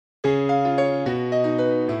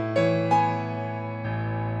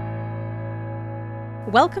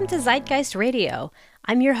Welcome to Zeitgeist Radio.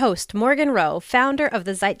 I'm your host, Morgan Rowe, founder of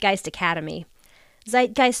the Zeitgeist Academy.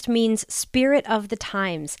 Zeitgeist means spirit of the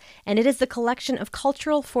times, and it is the collection of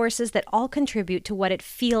cultural forces that all contribute to what it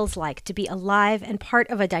feels like to be alive and part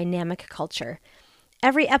of a dynamic culture.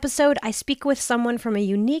 Every episode, I speak with someone from a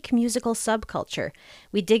unique musical subculture.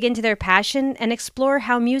 We dig into their passion and explore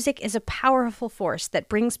how music is a powerful force that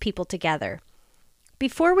brings people together.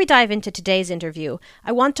 Before we dive into today's interview,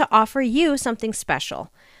 I want to offer you something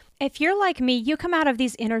special. If you're like me, you come out of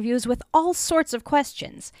these interviews with all sorts of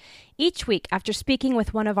questions. Each week, after speaking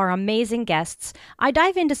with one of our amazing guests, I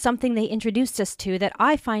dive into something they introduced us to that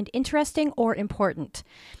I find interesting or important.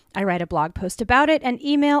 I write a blog post about it and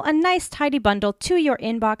email a nice tidy bundle to your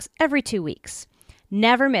inbox every 2 weeks.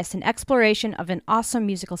 Never miss an exploration of an awesome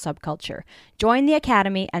musical subculture. Join the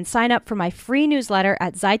Academy and sign up for my free newsletter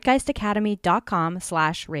at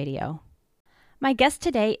zeitgeistacademy.com/radio. My guest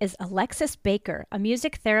today is Alexis Baker, a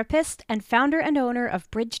music therapist and founder and owner of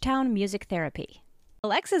Bridgetown Music Therapy.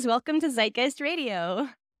 Alexis, welcome to Zeitgeist Radio.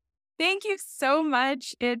 Thank you so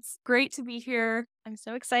much. It's great to be here. I'm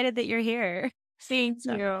so excited that you're here. Thank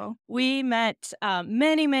you. We met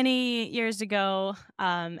many years ago,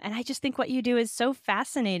 and I just think what you do is so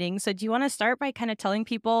fascinating. So do you want to start by kind of telling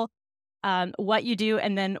people what you do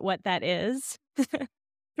and then what that is?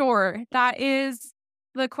 Sure. That is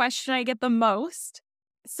the question I get the most.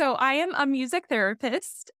 So I am a music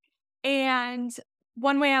therapist, and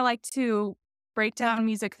one way I like to break down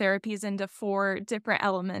music therapies into 4 different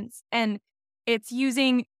elements, and it's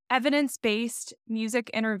using evidence-based music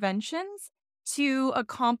interventions to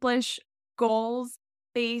accomplish goals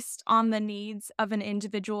based on the needs of an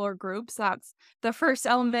individual or group. So that's the first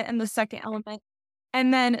element and the second element.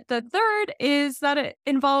 And then the third is that it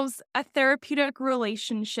involves a therapeutic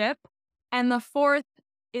relationship. And the fourth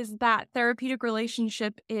is that therapeutic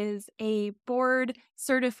relationship is a board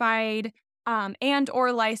certified and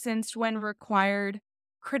or licensed when required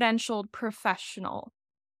credentialed professional.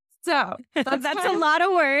 So That's a lot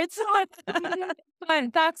of words.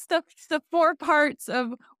 But that's the 4 parts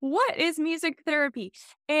of what is music therapy.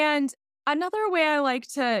 And another way I like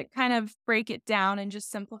to kind of break it down and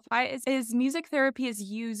just simplify is music therapy is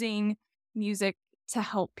using music to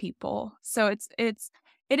help people. So it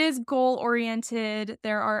is goal oriented.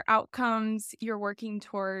 There are outcomes you're working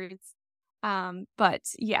towards.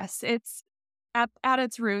 But yes, it's at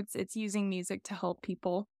its roots, it's using music to help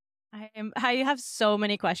people. I have so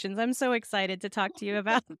many questions. I'm so excited to talk to you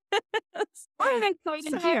about this. I'm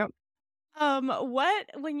excited too.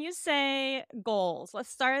 When you say goals, let's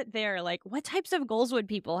start there. Like, what types of goals would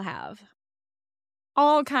people have?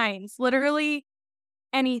 All kinds, literally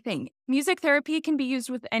anything. Music therapy can be used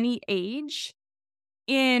with any age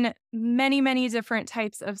in many different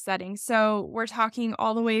types of settings. So we're talking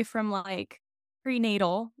all the way from like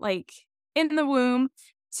prenatal, like in the womb,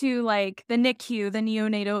 to like the NICU, the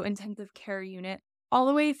neonatal intensive care unit, all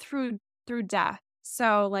the way through death.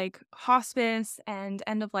 So like hospice and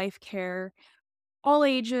end of life care, all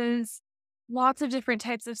ages, lots of different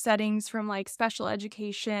types of settings from like special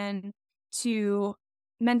education to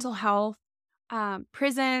mental health,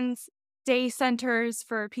 prisons, day centers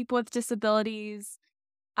for people with disabilities,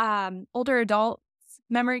 older adults,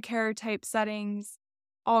 memory care type settings,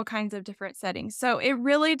 all kinds of different settings. So it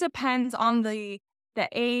really depends on the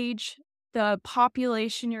age, the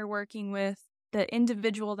population you're working with, the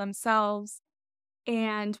individual themselves,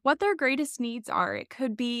 and what their greatest needs are. It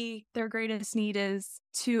could be their greatest need is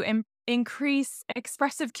to increase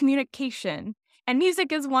expressive communication. And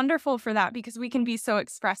music is wonderful for that because we can be so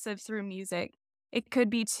expressive through music. It could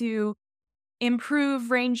be to improve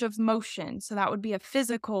range of motion. So that would be a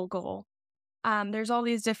physical goal. There's all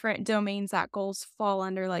these different domains that goals fall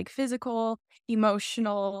under, like physical,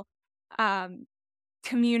 emotional,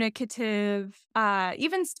 communicative,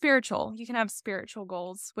 even spiritual. You can have spiritual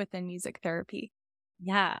goals within music therapy.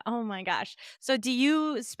 Yeah. Oh my gosh. So do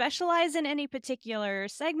you specialize in any particular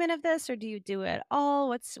segment of this, or do you do it all?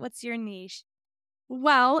 What's your niche?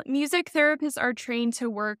 Well, music therapists are trained to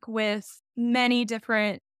work with many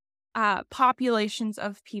different populations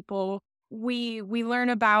of people. We learn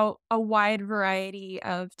about a wide variety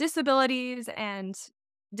of disabilities and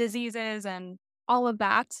diseases and all of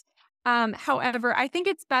that. However, I think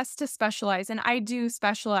it's best to specialize, and I do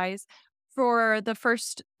specialize. For the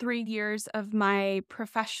first 3 years of my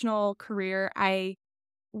professional career, I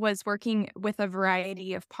was working with a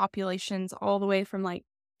variety of populations, all the way from like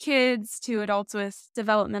kids to adults with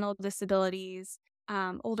developmental disabilities,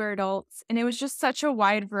 older adults. And it was just such a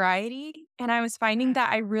wide variety. And I was finding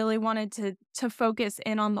that I really wanted to focus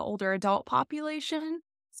in on the older adult population,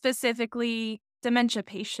 specifically dementia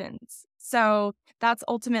patients. So that's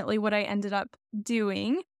ultimately what I ended up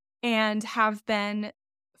doing and have been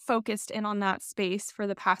focused in on that space for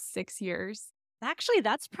the past 6 years. Actually,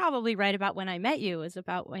 that's probably right about when I met you, is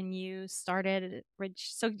about when you started Bridge.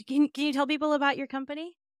 So can you tell people about your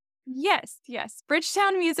company? Yes, yes.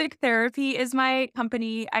 Bridgetown Music Therapy is my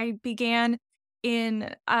company. I began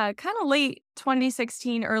in kind of late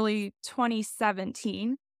 2016, early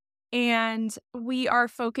 2017. And we are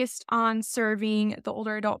focused on serving the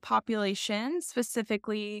older adult population,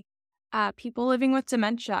 specifically people living with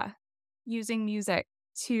dementia, using music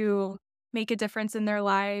to make a difference in their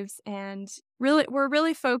lives. And really, we're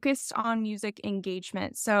really focused on music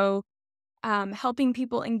engagement. So, helping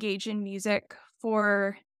people engage in music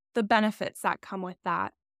for the benefits that come with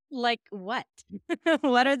that. Like what?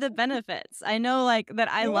 What are the benefits? I know like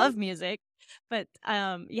that I love music, but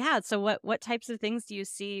yeah, so what types of things do you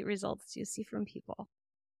see results do you see from people?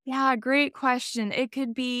 Yeah, great question. It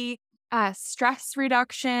could be stress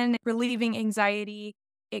reduction, relieving anxiety.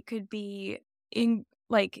 It could be in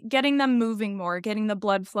like getting them moving more, getting the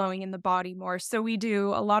blood flowing in the body more. So we do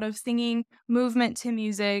a lot of singing, movement to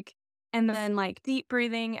music, and then like deep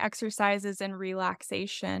breathing exercises and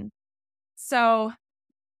relaxation. So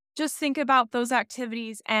just think about those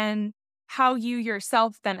activities and how you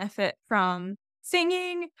yourself benefit from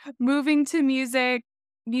singing, moving to music,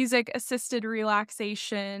 music assisted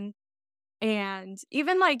relaxation, and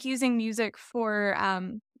even, like, using music for,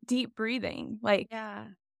 deep breathing, like, Yeah.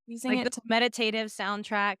 using Like the it to meditative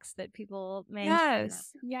soundtracks that people may hear.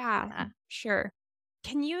 Yes, yeah, Yeah. sure.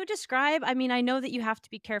 Can you describe I mean, I know that you have to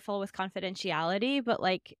be careful with confidentiality, but,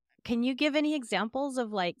 like, can you give any examples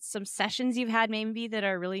of, like, some sessions you've had maybe that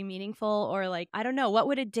are really meaningful or, like, I don't know, what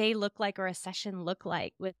would a day look like or a session look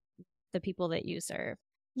like with the people that you serve?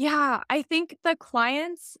 Yeah, I think the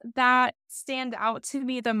clients that stand out to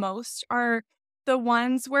me the most are the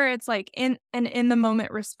ones where it's, like, in the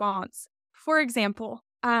moment response. For example,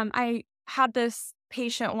 I had this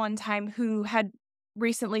patient one time who had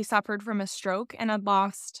recently suffered from a stroke and had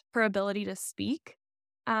lost her ability to speak.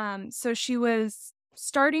 So she was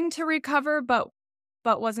starting to recover, but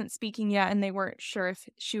wasn't speaking yet, and they weren't sure if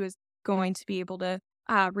she was going to be able to,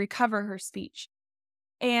 recover her speech.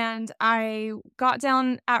 And I got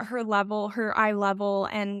down at her level, her eye level,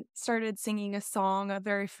 and started singing a song, a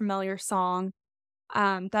very familiar song,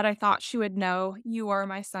 that I thought she would know, "You Are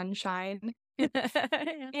My Sunshine."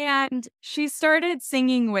 Yeah. And she started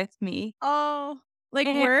singing with me, Oh, like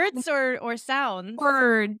and words or sounds?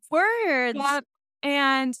 words. Words. Yep,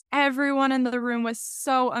 and everyone in the room was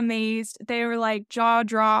so amazed. They were, like, jaw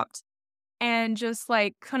dropped and just,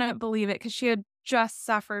 like, couldn't believe it because she had just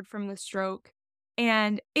suffered from the stroke,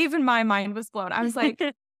 and even my mind was blown. I was like,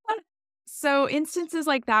 "What?" So, instances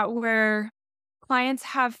like that where clients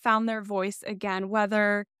have found their voice again,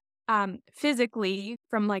 whether, physically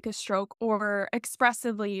from, like, a stroke or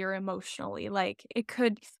expressively or emotionally, like,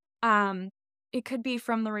 um it could be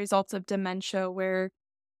from the results of dementia where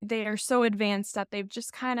they are so advanced that they've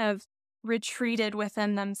just kind of retreated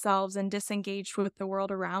within themselves and disengaged with the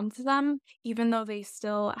world around them. Even though they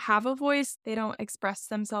still have a voice, they don't express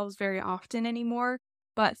themselves very often anymore.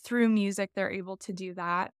 But through music, they're able to do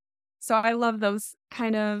that. So I love those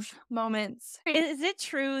kind of moments. Is it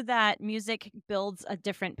true that music builds a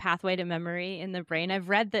different pathway to memory in the brain? I've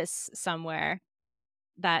read this somewhere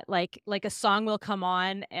that like a song will come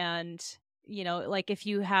on and, you know, like if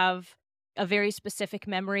you have a very specific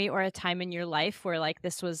memory or a time in your life where like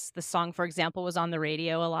this was the song, for example, was on the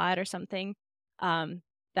radio a lot or something,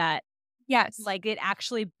 that Yes. like it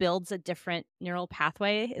actually builds a different neural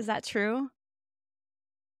pathway. Is that true?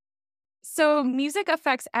 So music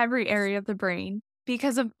affects every area of the brain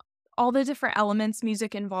because of all the different elements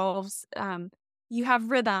music involves. You have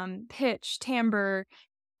rhythm, pitch, timbre,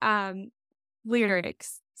 um,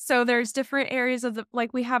 lyrics. So there's different areas of the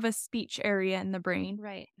like we have a speech area in the brain,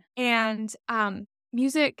 Right. and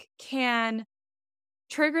music can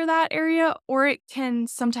trigger that area or it can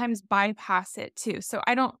sometimes bypass it too. So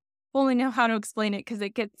I don't fully know how to explain it because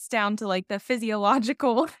it gets down to like the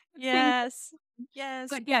physiological thing. Yes. Yes.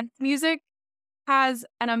 But yeah, music has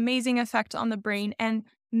an amazing effect on the brain, and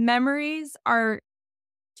memories are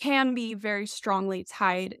can be very strongly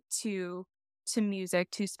tied to music,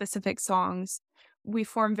 to specific songs. We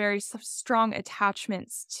form very strong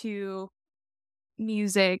attachments to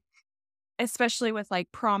music, especially with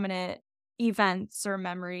like prominent events or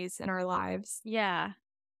memories in our lives. Yeah.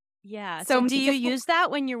 Yeah. So So do you music use that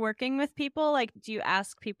when you're working with people? Like, do you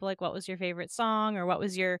ask people like what was your favorite song or what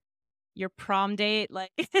was your prom date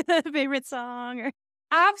like favorite song or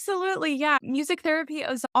Absolutely, yeah. Music therapy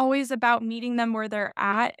is always about meeting them where they're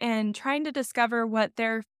at and trying to discover what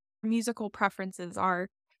their musical preferences are.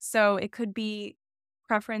 So it could be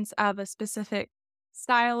preference of a specific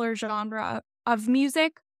style or genre of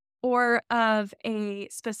music or of a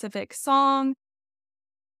specific song,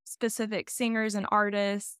 specific singers and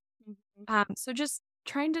artists. Mhm. So just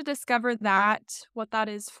trying to discover that, what that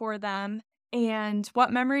is for them, and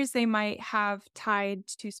what memories they might have tied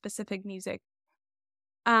to specific music.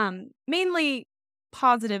 Mainly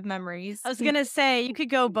positive memories. I was gonna say you could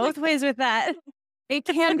go both ways with that. It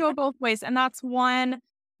can go both ways, and that's one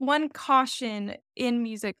caution in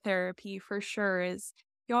music therapy for sure is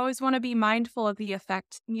you always want to be mindful of the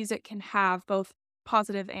effect music can have, both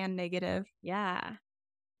positive and negative. Yeah.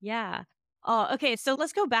 Yeah. Oh, okay. So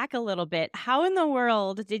let's go back a little bit. How in the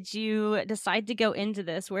world did you decide to go into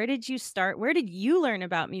this? Where did you start? Where did you learn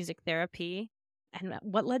about music therapy? And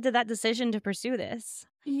what led to that decision to pursue this?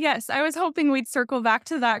 Yes, I was hoping we'd circle back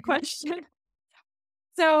to that question.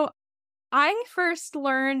 So, I first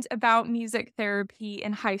learned about music therapy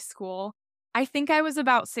in high school. I think I was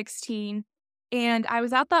about 16, and I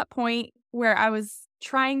was at that point where I was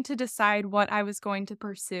trying to decide what I was going to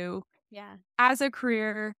pursue Yeah. as a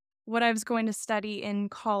career, what I was going to study in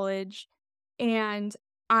college, and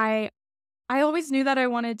I I always knew that I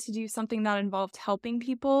wanted to do something that involved helping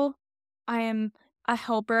people. I am a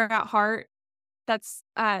helper at heart. That's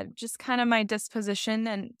just kind of my disposition,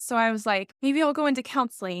 and so I was like, maybe I'll go into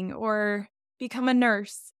counseling or become a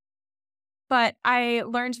nurse. But I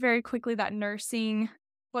learned very quickly that nursing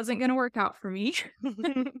wasn't going to work out for me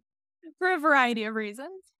for a variety of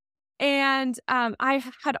reasons. And I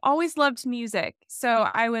had always loved music. So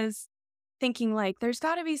I was thinking, like, there's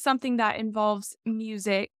got to be something that involves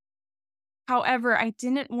music. However, I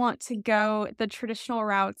didn't want to go the traditional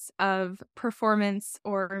routes of performance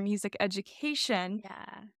or music education.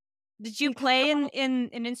 Yeah. Did you play in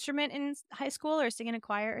an instrument in high school or sing in a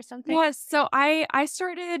choir or something? Yes, so I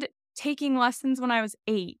started taking lessons when I was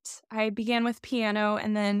 8. I began with piano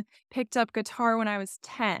and then picked up guitar when I was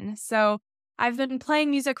 10. So I've been playing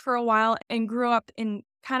music for a while and grew up in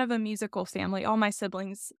kind of a musical family. All my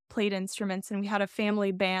siblings played instruments and we had a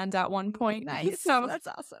family band at one point. Nice. So That's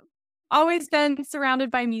awesome. always been surrounded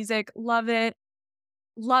by music, love it,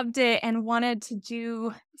 loved it, and wanted to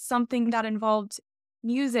do something that involved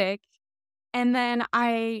music. And then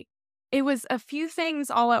it was a few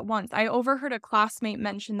things all at once. I overheard a classmate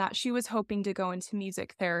mention that she was hoping to go into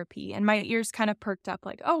music therapy, and my ears kind of perked up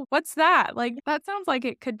like, oh, what's that? Like, that sounds like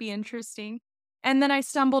it could be interesting. And then I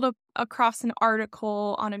stumbled across an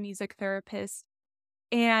article on a music therapist,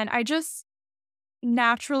 and I just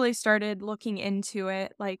naturally started looking into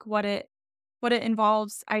it, like what it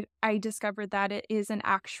involves. I discovered that it is an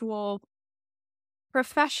actual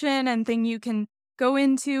profession and thing you can go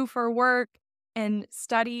into for work and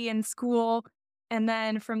study in school. And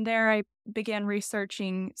then from there, I began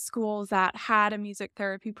researching schools that had a music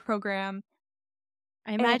therapy program.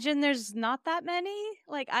 I And imagine there's not that many.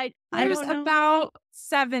 Like I there's don't know. about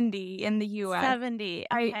 70 in the US. 70.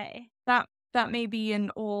 I Okay. that may be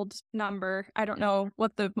an old number. I don't know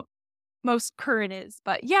what the most current is,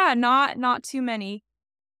 but yeah, not too many.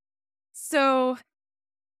 So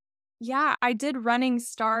yeah, I did running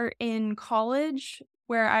start in college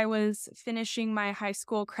where I was finishing my high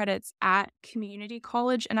school credits at community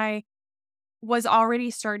college, and I was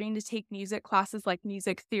already starting to take music classes like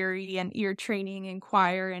music theory and ear training and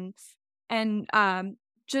choir and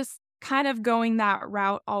just kind of going that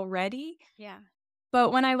route already. Yeah.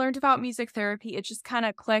 But when I learned about music therapy, it just kind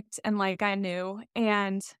of clicked and like I knew.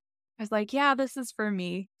 And I was like, yeah, this is for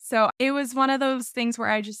me. So it was one of those things where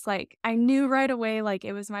I just like, I knew right away, like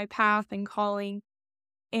it was my path and calling.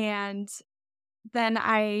 And then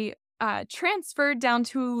I transferred down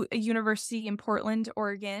to a university in Portland,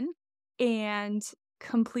 Oregon, and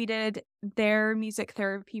completed their music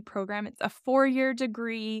therapy program. It's a 4-year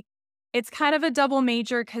degree. It's kind of a double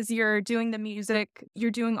major because you're doing the music, you're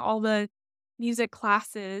doing all the music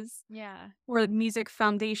classes Yeah. or music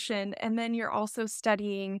foundation, and then you're also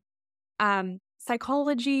studying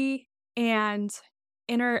psychology and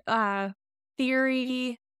inner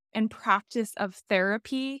theory and practice of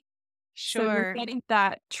therapy. So you're Sure. getting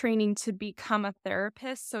that training to become a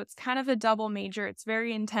therapist. So it's kind of a double major. It's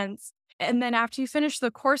very intense. And then after you finish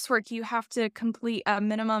the coursework, you have to complete a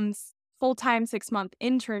minimum full-time 6-month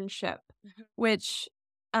internship, Mhm. which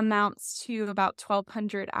amounts to about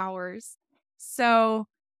 1,200 hours. So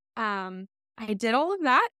I did all of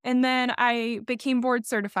that. And then I became board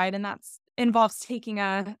certified. And that's involves taking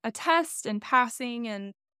a test and passing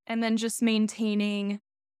and then just maintaining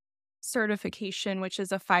certification, which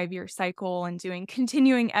is a 5-year cycle, and doing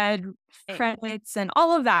continuing ed Eh, credits and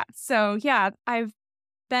all of that. So yeah, I've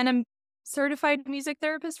been a certified music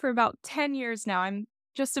therapist for about 10 years now. I'm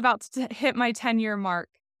just about to hit my 10-year mark.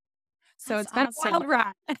 So That's it's been a awesome. wild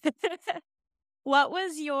ride. What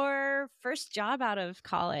was your first job out of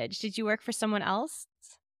college? Did you work for someone else?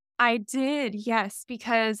 I did, yes,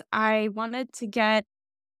 because I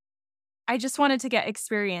just wanted to get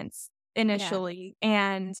experience Yeah. initially.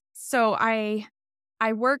 And so I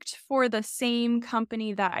worked for the same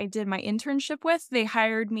company that I did my internship with. They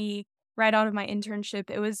hired me right out of my internship.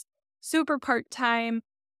 It was super part-time.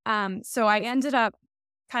 So I ended up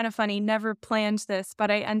kind of funny, never planned this, but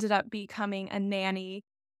I ended up becoming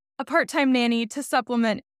a part-time nanny to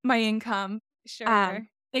supplement my income. Sure.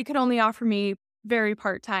 They could only offer me very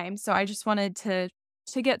part-time, so I just wanted to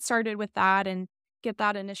get started with that and get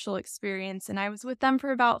that initial experience, and I was with them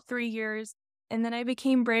for about 3 years, and then I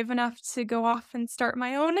became brave enough to go off and start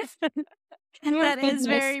my own. And my That is goodness,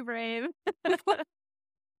 very brave.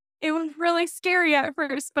 it was really scary at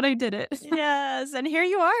first, but I did it. Yes, and here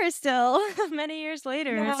you are still many years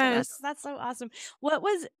later. So that's Yes. that's so awesome. What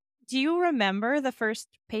was Do you remember the first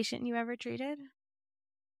patient you ever treated?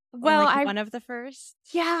 Or Well, like I one of the first?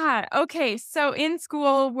 yeah, okay, so in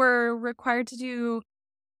school, we're required to do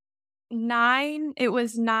 9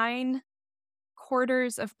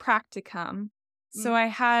 quarters of practicum. So Mm. I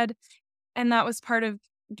had and that was part of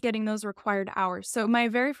getting those required hours. So my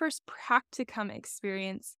very first practicum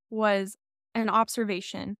experience was an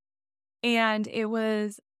observation, and it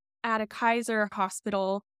was at a Kaiser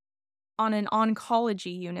hospital on an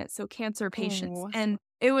oncology unit, so cancer patients. Oh, And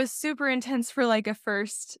it was super intense for like a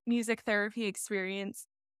first music therapy experience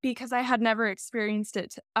because I had never experienced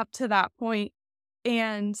it up to that point.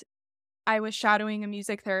 And I was shadowing a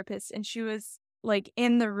music therapist, and she was, like,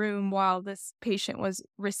 in the room while this patient was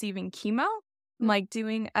receiving chemo, mm, like,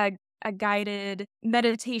 doing a guided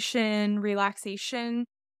meditation, relaxation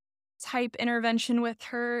type intervention with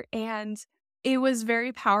her, and it was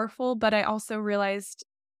very powerful, but I also realized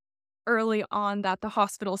early on that the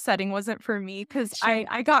hospital setting wasn't for me 'cause sure.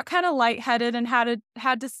 I got kinda lightheaded and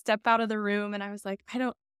had to step out of the room, and I was like, I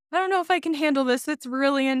don't know if I can handle this, it's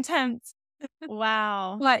really intense."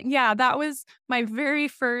 Wow. But yeah, that was my very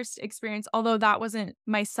first experience, although that wasn't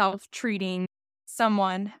myself treating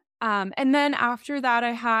someone. And then after that,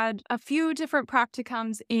 I had a few different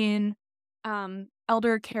practicums in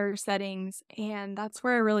elder care settings, and that's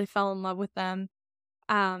where I really fell in love with them.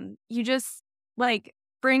 You just like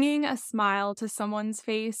bringing a smile to someone's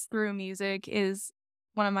face through music is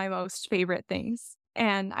one of my most favorite things.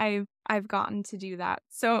 And I've gotten to do that.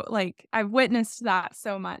 So like I've witnessed that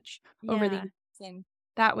so much over the Yeah. years. And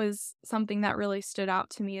that was something that really stood out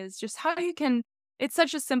to me is just how you can it's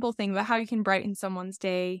such a simple thing, but how you can brighten someone's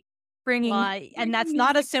day, Well, bringing and bringing that's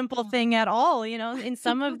not a music. simple thing at all, in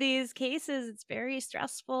some of these cases, it's very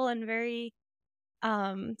stressful and very,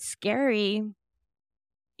 scary.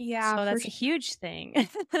 Yeah, So for that's a sure. huge thing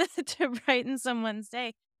to brighten someone's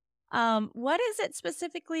day. What is it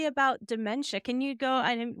specifically about dementia? Can you go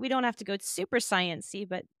I mean, we don't have to go super sciencey,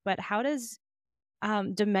 but how does,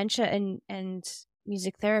 dementia and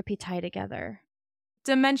music therapy tie together?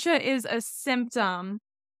 Dementia is a symptom.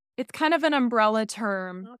 It's kind of an umbrella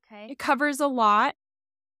term. Okay. It covers a lot.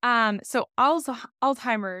 So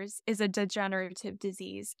Alzheimer's is a degenerative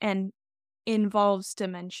disease and involves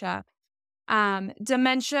dementia.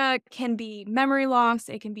 Dementia can be memory loss,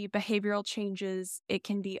 it can be behavioral changes, it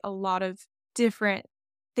can be a lot of different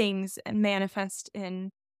things and manifest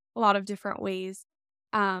in a lot of different ways.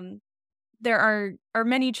 Um, there are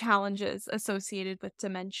many challenges associated with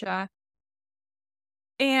dementia,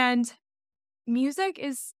 and music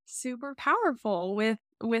is super powerful with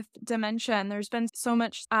dementia, and there's been so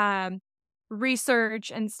much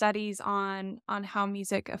research and studies on how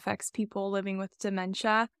music affects people living with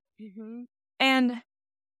dementia. Mhm. And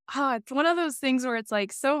it's one of those things where it's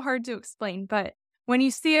like so hard to explain, but when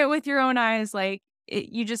you see it with your own eyes, like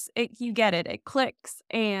you get it. It clicks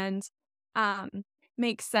and um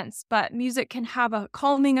makes sense. But music can have a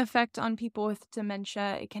calming effect on people with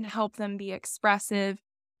dementia. It can help them be expressive.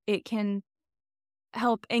 It can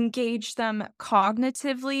help engage them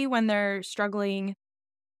cognitively when they're struggling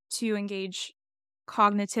to engage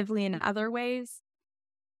cognitively in other ways.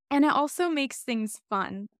 And it also makes things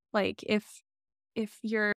fun. Like if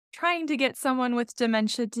you're trying to get someone with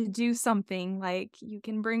dementia to do something, like you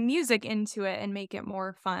can bring music into it and make it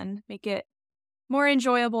more fun, make it more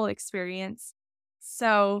enjoyable experience.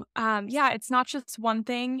 So, yeah, it's not just one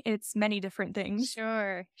thing, it's many different things.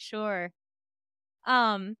 Sure, sure.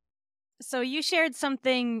 Um, so you shared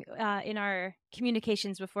something in our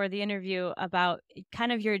communications before the interview about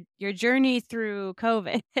kind of your journey through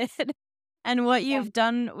COVID. and what Yeah. you've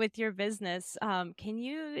done with your business. Can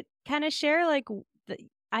you kind of share like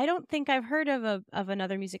I don't think I've heard of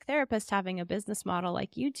another music therapist having a business model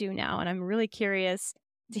like you do now, and I'm really curious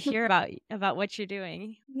to hear about what you're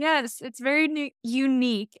doing. Yes, it's very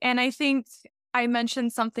unique. And I think I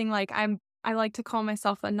mentioned something like I like to call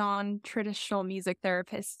myself a non-traditional music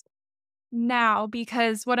therapist now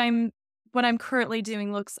because what I'm currently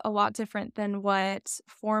doing looks a lot different than what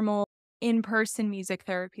formal in-person music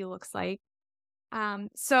therapy looks like.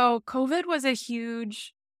 So COVID was a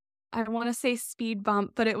huge, I want to say speed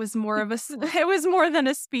bump, but it was more of a it was more than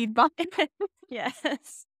a speed bump.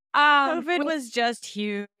 Yes. um COVID with, was just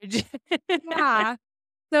huge. yeah.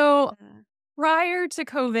 So Yeah. prior to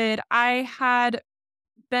COVID, I had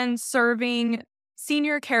been serving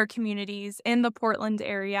senior care communities in the Portland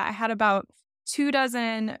area. I had about 2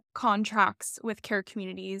 dozen contracts with care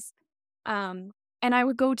communities. Um, and I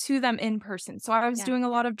would go to them in person. So I was Yeah. doing a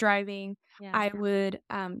lot of driving. Yeah. I would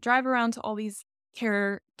drive around to all these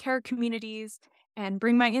care communities and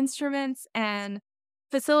bring my instruments and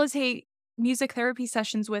facilitate music therapy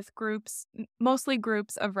sessions with groups, mostly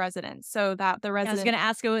groups of residents, so that the I was residents. gonna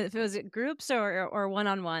ask if it was groups or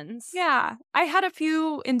one-on-ones. Yeah, I had a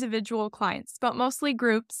few individual clients, but mostly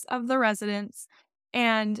groups of the residents.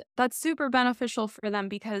 And that's super beneficial for them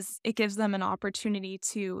because it gives them an opportunity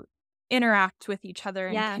to interact with each other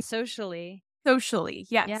and Yeah, socially. socially.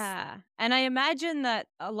 Yes. Yeah. And I imagine that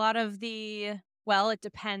a lot of well, it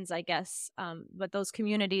depends, I guess. But those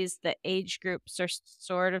communities, the age groups are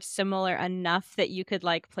sort of similar enough that you could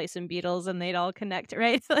like play some Beatles and they'd all connect,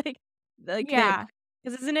 right? Like that. Yeah.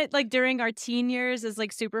 Because isn't it like during our teen years is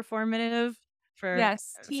like super formative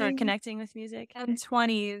Yes. for Teens connecting with music? and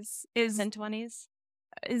 20s is 10, 20s?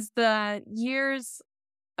 is the years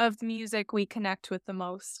of music we connect with the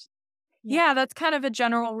most. Yeah. Yeah, that's kind of a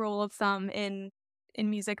general rule of thumb in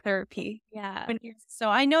music therapy. Yeah. When you're So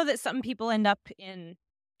I know that some people end up in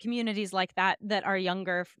communities like that that are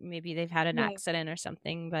younger. Maybe they've had an yeah. accident or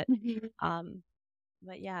something, Mhm. um,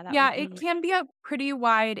 but yeah, that Yeah, would it be can be a pretty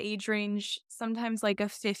wide age range, sometimes like a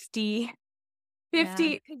 50, yeah,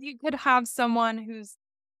 50, 'cause you could have someone who's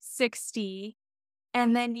 60,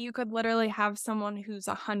 and then you could literally have someone who's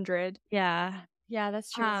 100. yeah, yeah.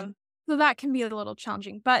 That's true. So that can be a little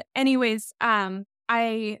challenging. But anyways,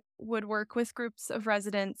 I would work with groups of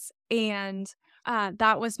residents, and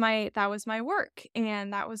that was my work,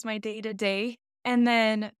 and that was my day to day. And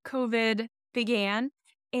then COVID began,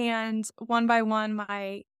 and one by one,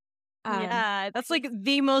 my Yeah, that's like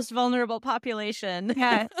the most vulnerable population.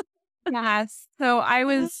 yeah, yes. So I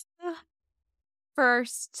was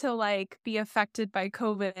first to like be affected by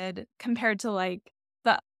COVID compared to like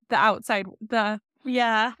the the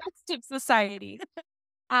Yeah, rest of society.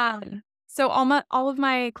 So all of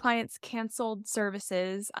my clients canceled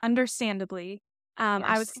services, understandably. of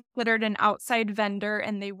I was course. considered an outside vendor,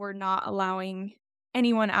 and they were not allowing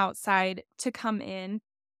anyone outside to come in,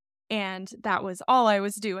 and that was all I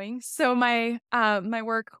was doing. So my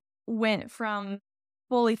work went from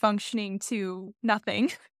fully functioning to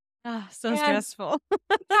nothing. Ah, so And stressful.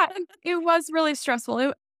 yeah, it was really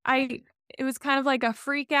stressful. I it was kind of like a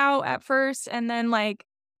freak out at first, and then like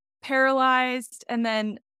paralyzed, and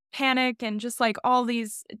then panic, and just like all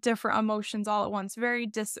these different emotions all at once. Very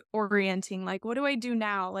disorienting. Like, what do I do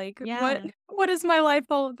now? Like, what Yeah, what is my life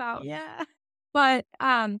all about? yeah, But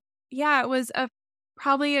yeah, it was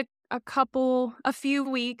probably a few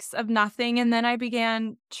weeks of nothing, and then I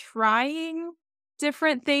began trying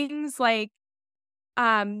different things like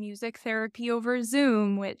music therapy over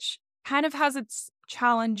Zoom, which kind of has its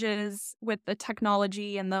challenges with the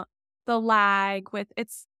technology and the lag. With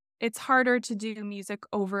it's harder to do music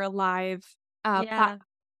over a live yeah.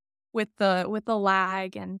 with the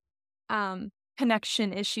lag and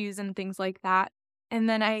connection issues and things like that. And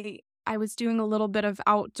then I was doing a little bit of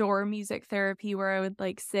outdoor music therapy where I would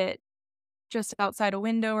like sit just outside a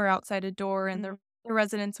window or outside a door, and the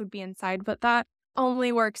residents would be inside. But that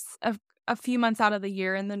only works a few months out of the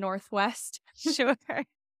year in the Northwest. Sure.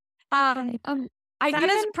 Um, I That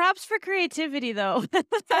is even props for creativity, though.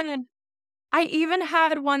 and I even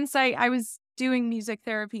had one site I was doing music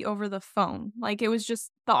therapy over the phone. Like it was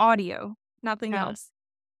just the audio, nothing Yeah. else.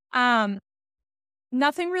 Um,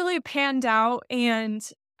 Nothing really panned out, and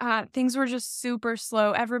things were just super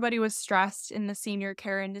slow. Everybody was stressed in the senior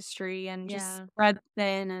care industry and just Yeah. spread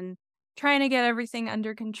thin and trying to get everything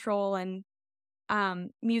under control. And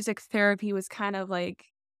music therapy was kind of like,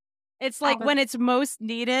 It's like out of- when it's most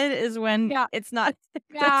needed is when yeah, it's not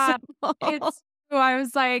yeah, accessible. it's true. I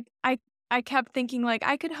was like, I kept thinking like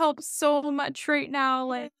I could help so much right now.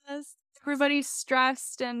 Like Yes. everybody's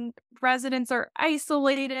stressed and residents are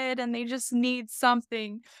isolated and they just need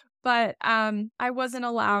something. But I wasn't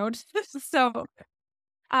allowed. So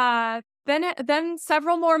then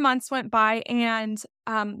several more months went by, and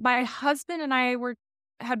my husband and I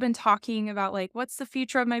had been talking about like what's the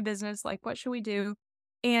future of my business, like what should we do?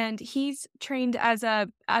 And he's trained as a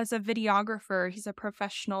videographer. He's a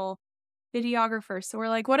professional videographer. So we're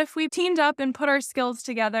like, what if we teamed up and put our skills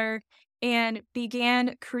together and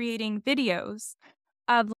began creating videos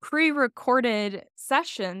of pre-recorded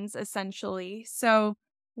sessions essentially. So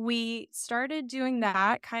we started doing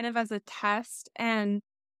that kind of as a test and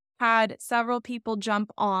had several people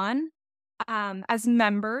jump on as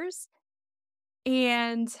members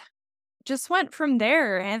and just went from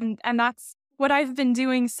there. And that's what I've been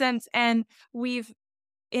doing since. And we've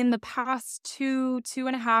in the past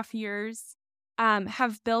 2.5 years,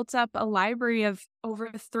 have built up a library of over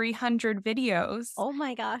 300 videos. Oh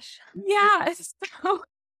my gosh. Yeah.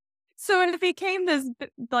 So it became this,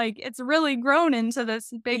 like, it's really grown into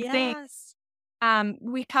this big thing. Yes.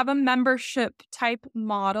 We have a membership type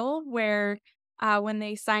model where when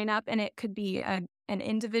they sign up, and it could be an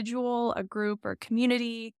individual, a group, or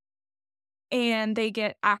community, and they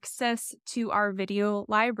get access to our video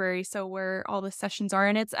library. So where all the sessions are,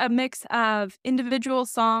 and it's a mix of individual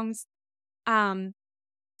songs,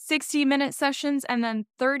 60-minute sessions, and then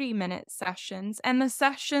 30-minute sessions. And the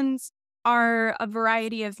sessions are a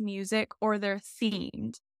variety of music, or they're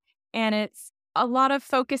themed. And it's a lot of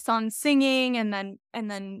focus on singing and then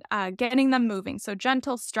getting them moving. So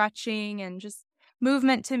gentle stretching and just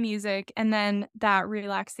movement to music, and then that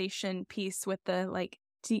relaxation piece with the like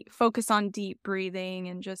focus on deep breathing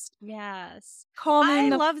and just Yes. calming I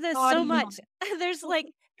the love this body so and much. mind. There's like,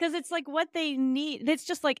 because it's like what they need. It's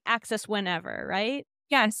just like access whenever, right?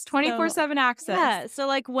 Yes, So 24/7 access. yeah, so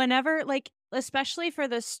like whenever, like especially for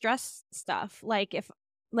the stress stuff, like if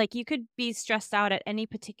like you could be stressed out at any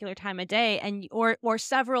particular time of day, and or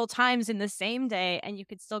several times in the same day, and you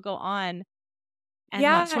could still go on and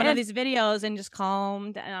Yeah, watch one of these videos and just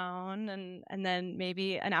calm down, and then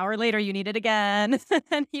maybe an hour later you need it again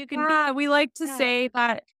and you can be yeah, we like to yeah. say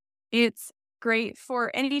that it's great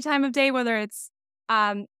for any time of day, whether it's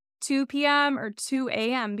 2 p.m. or 2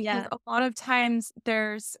 a.m., because Yeah. a lot of times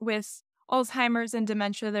there's with Alzheimer's and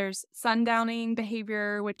dementia, there's sundowning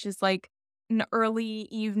behavior, which is like an early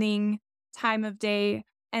evening time of day.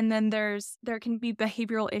 And then there can be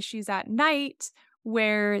behavioral issues at night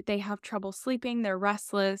where they have trouble sleeping, they're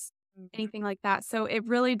restless, anything like that. So it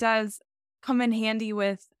really does come in handy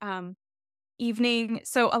with evening.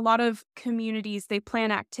 So a lot of communities, they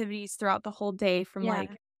plan activities throughout the whole day from Yeah.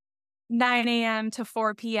 like 9 a.m. to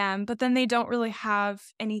 4 p.m., but then they don't really have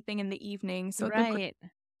anything in the evening. So the Right.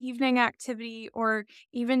 evening activity, or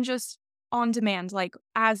even just on demand, like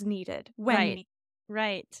as needed, when Right. needed.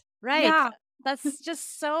 Right. Right. Yeah. That's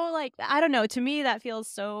just so like, I don't know, to me that feels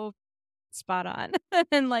so spot on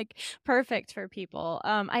and like perfect for people.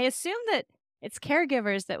 I assume that it's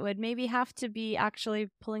caregivers that would maybe have to be actually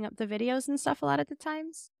pulling up the videos and stuff a lot of the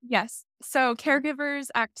times. Yes. So caregivers,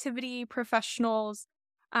 activity professionals,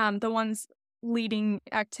 the ones leading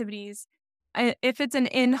activities. If it's an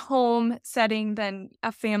in-home setting, then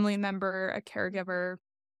a family member, a caregiver,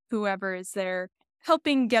 whoever is there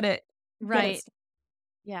helping get it. Right.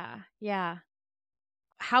 Yeah. Yeah.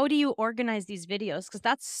 How do you organize these videos? Because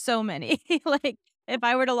that's so many. Like, if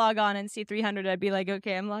I were to log on and see 300, I'd be like,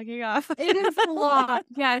 okay, I'm logging off. It is a lot.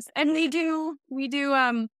 Yes. And we do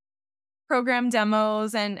program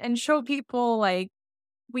demos and show people, like,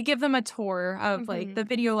 we give them a tour of like the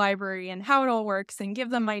video library and how it all works and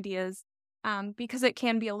give them ideas, because it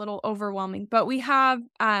can be a little overwhelming. But we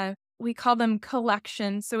call them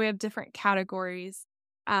collections, so we have different categories.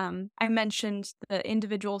 I mentioned the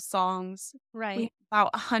individual songs. We Right. have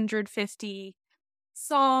about 150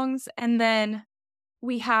 songs, and then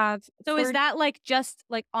we have So is 30. that like just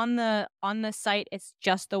like on the site, it's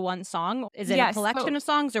just the one song? Is it a Yes, collection so of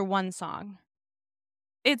songs or one song?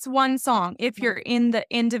 it's one song if One. you're in the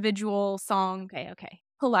individual song Okay, okay.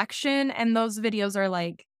 collection, and those videos are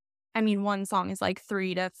like, I mean, one song is like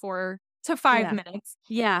 3 to 4 to 5 Yeah. minutes.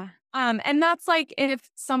 Yeah. And that's like if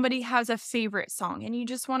somebody has a favorite song and you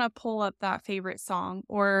just want to pull up that favorite song,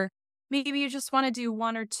 or maybe you just want to do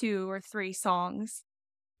 1 or 2 or 3 songs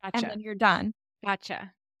and Gotcha. then you're done.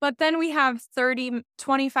 Gotcha. But then we have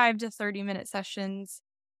 25 to 30-minute sessions,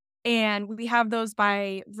 and we have those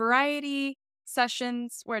by variety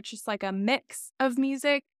sessions where it's just like a mix of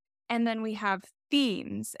music. And then we have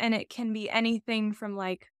themes, and it can be anything from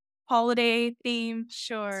like holiday theme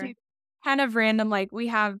Sure. to kind of random. Like we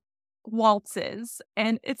have waltzes,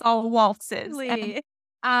 and it's all waltzes. And Really?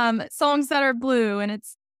 songs that are blue, and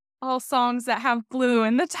it's all songs that have blue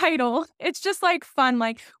in the title. It's just like fun,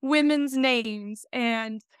 like women's names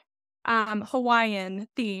and Hawaiian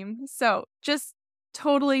theme. So just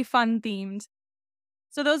totally fun themed.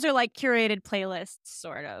 So those are like curated playlists,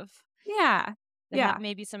 sort of. Yeah. That Yeah. have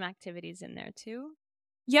maybe some activities in there too.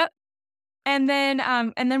 Yep. And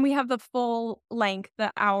then we have the full length,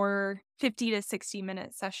 the hour 50 to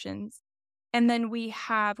 60-minute sessions. And then we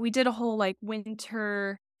did a whole like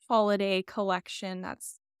winter holiday collection.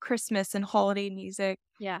 That's Christmas and holiday music.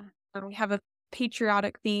 Yeah. And we have a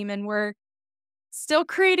patriotic theme, and we're still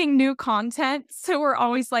creating new content. So we're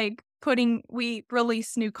always like we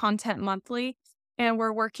release new content monthly, and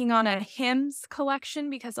we're working on a hymns collection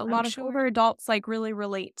because a lot of older adults like really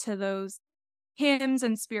relate to those hymns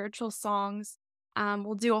and spiritual songs.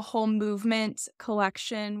 We'll do a whole movement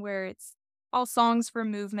collection where it's all songs for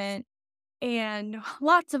movement, and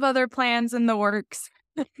lots of other plans in the works.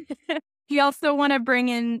 We also want to bring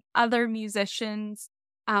in other musicians.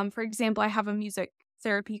 For example, I have a music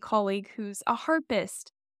therapy colleague who's a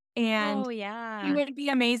harpist, and he would be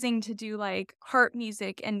amazing to do like harp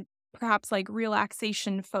music and perhaps like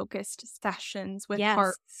relaxation focused sessions with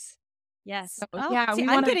harp. Yes. So, Oh, yeah, see,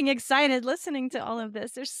 I'm getting excited listening to all of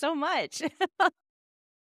this. There's so much.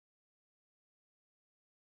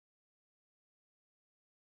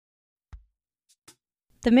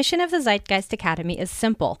 The mission of the Zeitgeist Academy is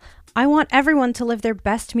simple. I want everyone to live their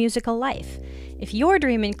best musical life. If your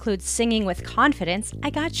dream includes singing with confidence,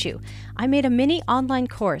 I got you. I made a mini online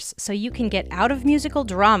course so you can get out of musical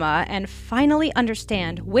drama and finally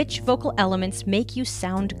understand which vocal elements make you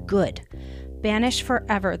sound good. Banish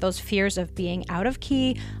forever those fears of being out of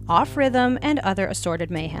key, off rhythm, and other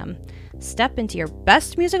assorted mayhem. Step into your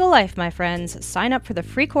best musical life, my friends. Sign up for the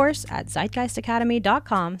free course at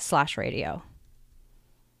zeitgeistacademy.com/radio.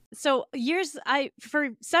 So for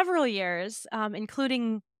several years,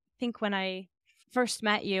 including I think when I first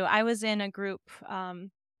met you, I was in a group, a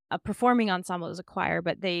performing ensemble as a choir,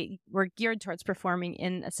 but they were geared towards performing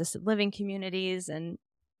in assisted living communities, and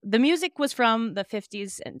the music was from the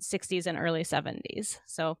 50s and 60s and early 70s.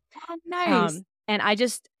 So nice. And I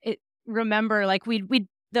just remember like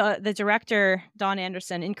the director, Don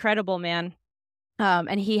Anderson, incredible man.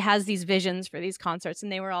 And he has these visions for these concerts,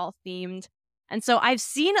 and they were all themed. And so I've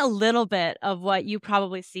seen a little bit of what you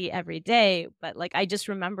probably see every day, but like I just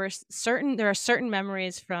remember there are certain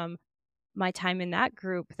memories from my time in that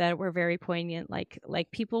group that were very poignant. Like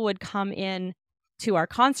people would come in to our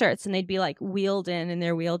concerts and they'd be like wheeled in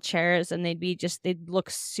their wheelchairs, and they'd look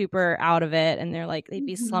super out of it, and they'd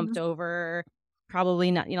be slumped over,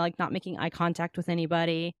 probably not, like not making eye contact with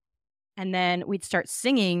anybody. And then we'd start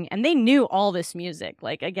singing, and they knew all this music.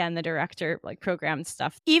 Like, again, the director like programmed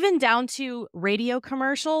stuff, even down to radio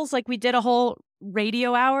commercials. Like we did a whole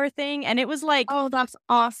radio hour thing, and it was like, oh, that's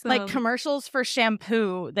awesome. Like commercials for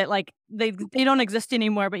shampoo that like they don't exist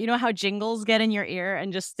anymore, but you know how jingles get in your ear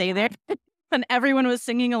and just stay there? And everyone was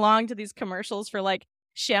singing along to these commercials for like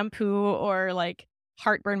shampoo or like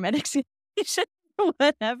heartburn medication or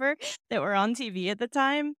whatever that were on TV at the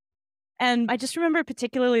time. And I just remember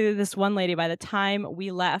particularly this one lady, by the time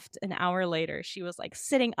we left an hour later, she was like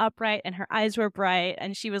sitting upright and her eyes were bright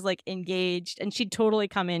and she was like engaged, and she'd totally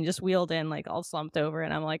come in, just wheeled in, like all slumped over.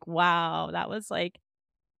 And I'm like, wow, that was like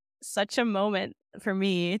such a moment for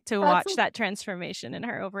me to watch that transformation in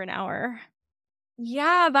her over an hour.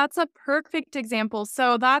 Yeah, that's a perfect example.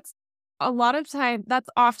 So that's a lot of time, that's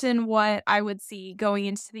often what I would see going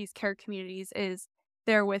into these care communities is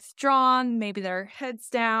they're withdrawn, maybe their heads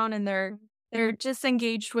down, and they're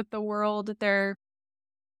disengaged with the world. They're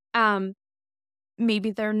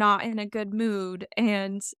maybe they're not in a good mood,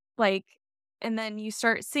 and then you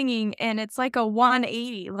start singing and it's like a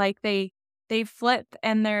 180. Like they flip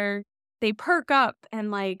and they perk up and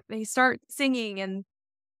like they start singing, and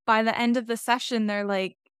by the end of the session they're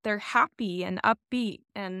happy and upbeat.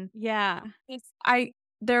 And yeah,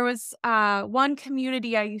 there was one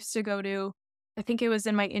community I used to go to, I think it was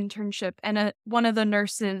in my internship, and one of the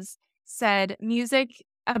nurses said music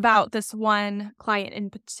about this one client in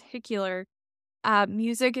particular,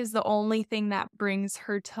 music is the only thing that brings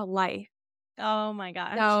her to life. Oh my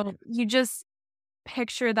gosh. So you just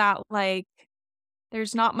picture that, like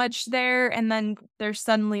there's not much there, and then they're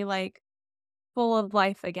suddenly like full of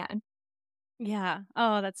life again. Yeah.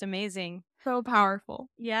 Oh, that's amazing. So powerful.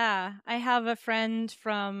 Yeah. I have a friend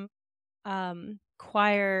from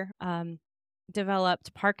choir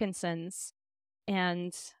developed Parkinson's,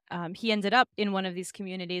 and he ended up in one of these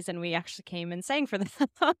communities, and we actually came and sang for them. So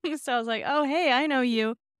I was like, oh, hey, I know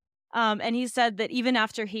you. And he said that even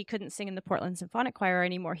after he couldn't sing in the Portland Symphonic Choir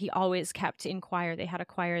anymore, he always kept in choir. They had a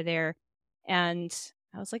choir there. And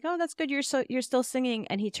I was like, "Oh, that's good. You're still singing."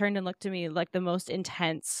 And he turned and looked at me like the most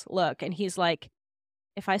intense look. And he's like,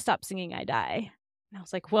 "If I stop singing, I die." And I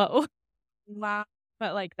was like, "Whoa." Wow.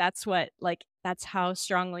 But like that's how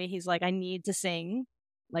strongly he's like, I need to sing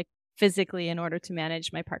like physically in order to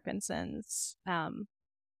manage my Parkinson's. Yeah,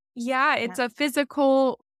 Yeah. it's a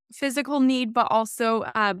physical need, but also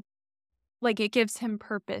like it gives him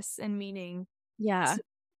purpose and meaning Yeah.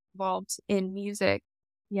 involved in music.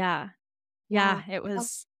 Yeah. Yeah. Yeah. It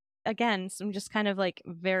was again some just kind of like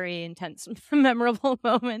very intense, memorable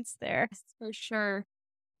moments there. Yes, for sure.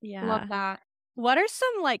 Love Yeah. that. What are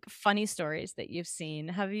some like funny stories that you've seen?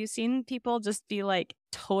 Have you seen people just be like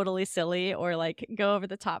totally silly or like go over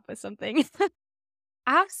the top with something?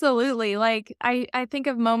 Absolutely. Like I think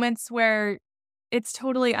of moments where it's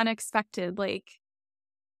totally unexpected. Like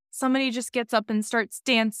somebody just gets up and starts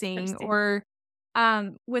dancing, Interesting. or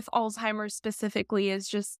with Alzheimer's specifically is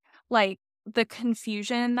just like the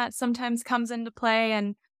confusion that sometimes comes into play.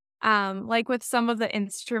 And like with some of the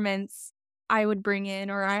instruments I would bring in,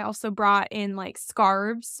 or I also brought in like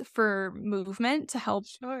scarves for movement to help,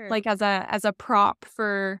 Sure. like as a prop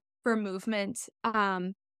for movement.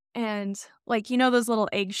 And like those little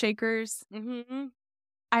egg shakers, Mm-hmm.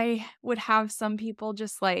 I would have some people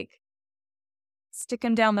just like stick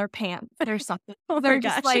them down their pants or something. Oh my They're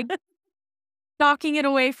just gosh. like stocking it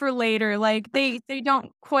away for later. Like they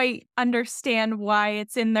don't quite understand why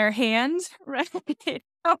it's in their hand. Right.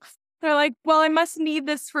 So they're like, "Well, I must need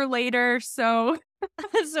this for later." So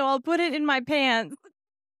So I'll put it in my pants.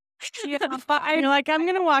 yeah, but You're like, I'm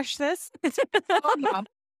gonna wash this. yeah,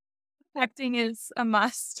 acting is a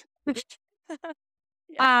must.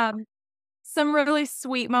 Yeah. Um, some really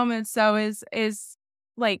sweet moments though is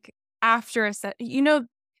like after a set.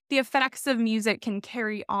 The effects of music can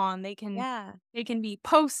carry on. Yeah. They can be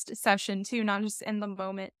post session too, not just in the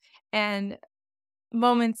moment. And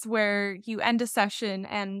moments where you end a session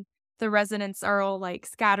and the residents are all like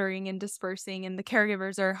scattering and dispersing, and the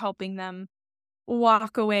caregivers are helping them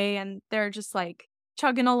walk away, and they're just like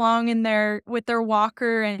chugging along in their with their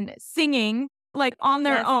walker and singing like on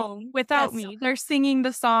their Yes. own without Yes. me. They're singing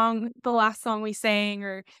the last song we sang,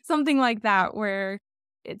 or something like that, where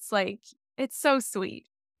it's like it's so sweet.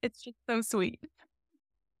 It's just so sweet.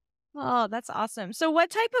 Oh, that's awesome. So what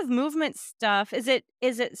type of movement stuff? Is it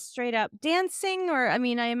straight up dancing, or I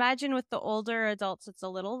mean, I imagine with the older adults it's a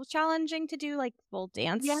little challenging to do like full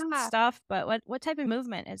dance Yeah. stuff, but what type of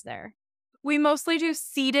movement is there? We mostly do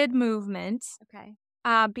seated movement, Okay.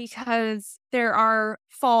 because there are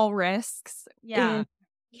fall risks Yeah.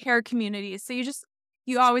 in care communities. So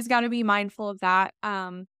you always got to be mindful of that.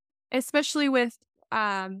 Especially with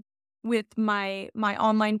my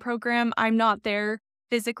online program, I'm not there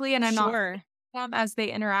physically, and I'm not Sure. them as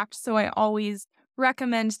they interact. So I always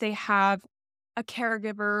recommend they have a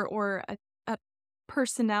caregiver or a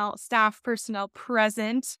staff personnel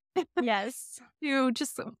present Yes. to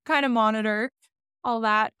just kind of monitor all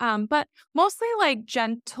that. But mostly like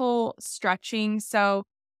gentle stretching. So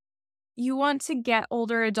you want to get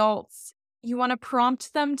older adults, you want to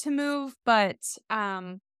prompt them to move, but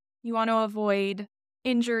you want to avoid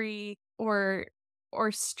injury or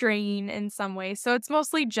strain in some way. So it's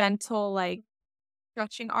mostly gentle, like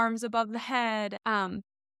stretching arms above the head.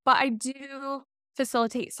 But I do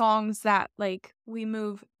facilitate songs that like we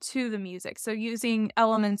move to the music. So using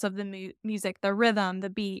elements of the music, the rhythm, the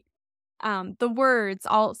beat, the words.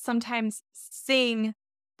 I'll sometimes sing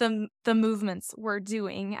the movements we're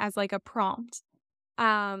doing as like a prompt.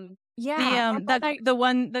 Yeah. And then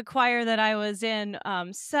The choir that I was in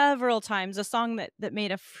several times, a song that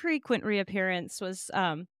made a frequent reappearance was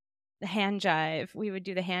the hand jive. We would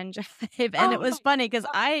do the hand jive, and it oh was funny because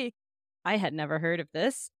I had never heard of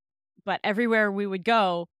this, but everywhere we would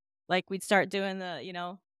go, like we'd start doing the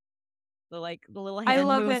little I hand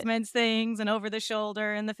love it. movements things and over the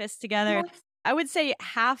shoulder and the fist together. Yes. I would say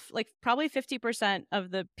half, like probably 50%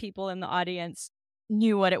 of the people in the audience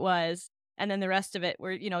knew what it was. And then the rest of it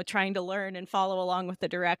were, trying to learn and follow along with the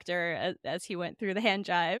director as he went through the hand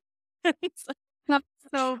jive. So, That's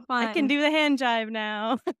so I can fun. do the hand jive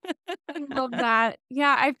now. I love that.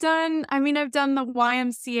 Yeah, I've done the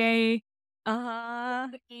YMCA, Uh,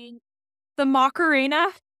 the Macarena.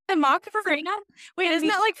 The Macarena. Wait, isn't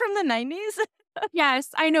that like from the 90s? Yes,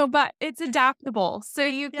 I know, but it's adaptable. So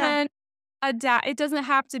you Yeah, can adapt. It doesn't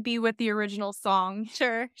have to be with the original song.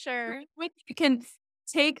 sure. You can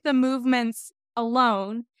take the movements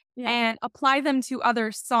alone Yeah. and apply them to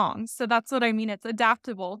other songs. So that's what I mean. It's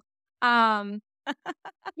adaptable.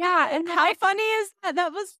 Yeah, and then How funny is that?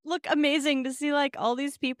 That must look amazing to see like all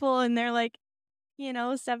these people in their like,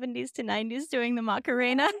 70s to 90s doing the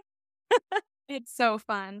Macarena. it's so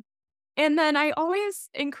fun. And then I always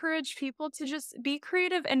encourage people to just be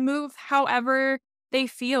creative and move however they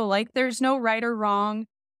feel. Like there's no right or wrong.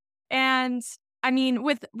 And I mean,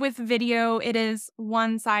 with video, it is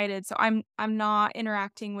one-sided. So I'm not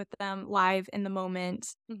interacting with them live in the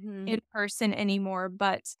moment Mhm. in person anymore.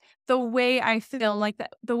 But the way I feel like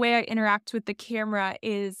the way I interact with the camera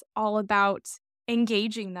is all about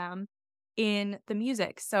engaging them in the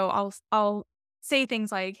music. So I'll say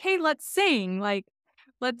things like, "Hey, let's sing." Like,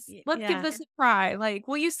 let's give Yeah. this a try. Like,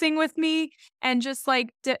 will you sing with me? And just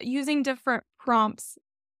like using different prompts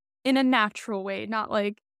in a natural way, not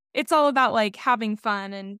like it's all about, like, having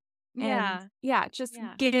fun and Yeah. yeah, just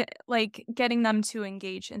Yeah. getting them to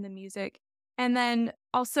engage in the music. And then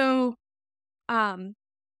also, um,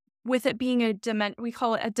 with it being we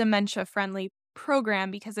call it a dementia-friendly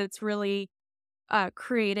program because it's really,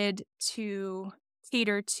 created to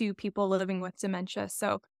cater to people living with dementia.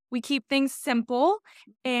 So we keep things simple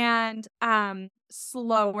and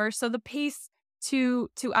slower. So the pace to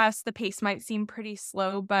us, the pace might seem pretty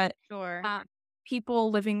slow, but Sure.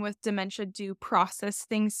 people living with dementia do process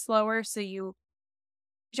things slower. So you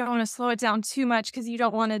don't want to slow it down too much because you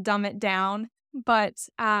don't want to dumb it down. But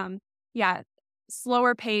yeah,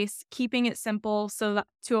 slower pace, keeping it simple so that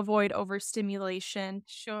to avoid overstimulation.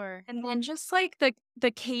 Sure. And then just like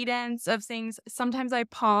the cadence of things, sometimes I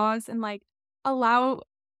pause and like allow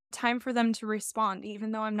time for them to respond,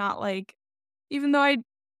 even though I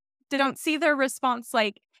don't see their response,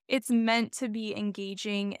 like it's meant to be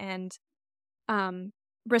engaging and um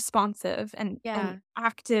responsive and Yeah.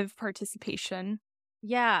 active participation.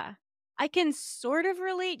 Yeah. I can sort of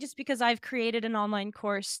relate just because I've created an online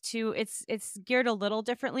course too. It's geared a little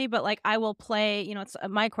differently, but like I will play, it's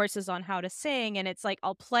my course is on how to sing and it's like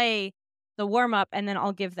I'll play the warm up and then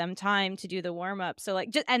I'll give them time to do the warm up. So like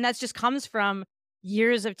and that's just comes from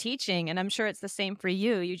years of teaching and I'm sure it's the same for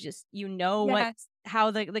you. You know what Yes,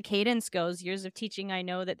 how the cadence goes. Years of teaching, I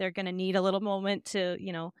know that they're going to need a little moment to,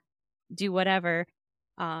 do whatever.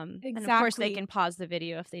 And of course they exactly. can pause the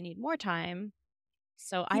video if they need more time.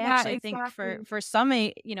 So I Yeah, actually think for exactly. some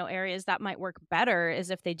areas that might work better is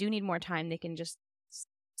if they do need more time, they can just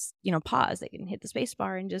pause. They can hit the space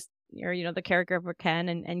bar and just or the caregiver can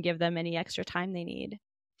and give them any extra time they need.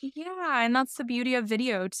 Yeah, and that's the beauty of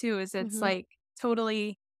video too, is it's Mhm. like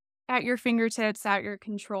totally at your fingertips, at your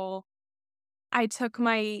control. I took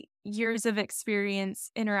my years of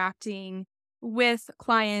experience interacting with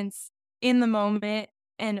clients in the moment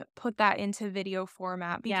and put that into video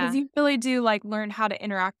format because Yeah. you really do like learn how to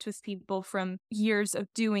interact with people from years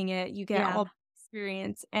of doing it. You get all Yeah. the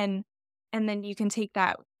experience and then you can take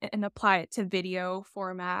that and apply it to video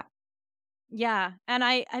format. Yeah. And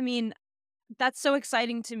I mean, that's so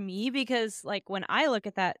exciting to me because like when I look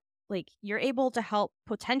at that, like you're able to help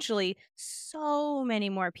potentially so many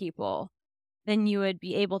more people then you would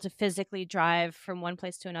be able to physically drive from one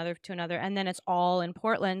place to another, and then it's all in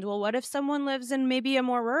Portland. Well, what if someone lives in maybe a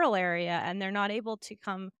more rural area and they're not able to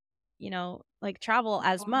come, like travel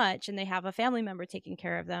as Um, much and they have a family member taking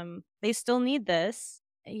care of them? They still need this,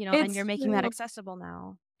 and you're It's making that true. accessible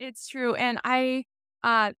now. It's true, and I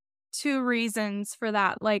uh, 2 reasons for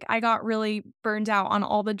that, like, I got really burned out on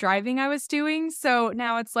all the driving I was doing, so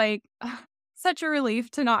now it's like, such a relief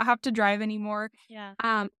to not have to drive anymore, Yeah.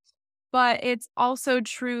 um, but it's also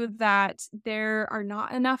true that there are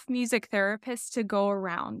not enough music therapists to go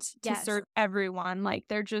around to Yes. serve everyone, like,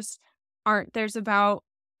 there just aren't. There's about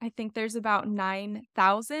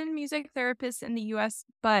 9,000 music therapists in the US,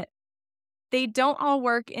 but they don't all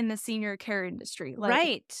work in the senior care industry, like,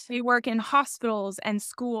 Right. they work in hospitals and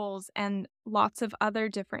schools and lots of other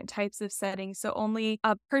different types of settings, so only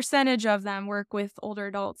a percentage of them work with older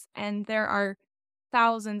adults, and there are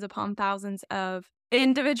thousands upon thousands of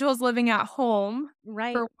individuals living at home,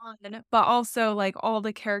 Right. for one, but also, like, all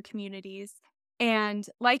the care communities, and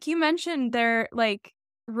like you mentioned, they're, like,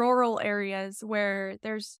 rural areas where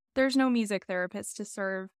there's no music therapist to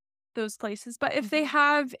serve those places, but if they Mhm.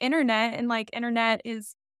 have internet and, like, internet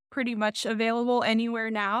is pretty much available anywhere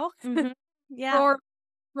now, Mhm. Yeah. rur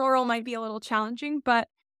rural might be a little challenging, but,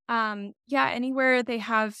 yeah, anywhere they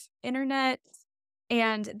have internet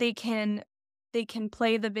and they can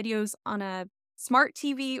play the videos on a smart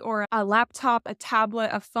TV or a laptop, a tablet,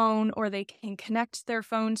 a phone, or they can connect their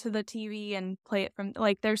phone to the TV and play it from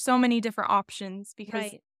like, there's so many different options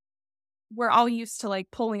because Right. we're all used to, like,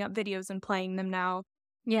 pulling up videos and playing them now.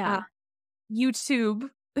 Uh, Yeah.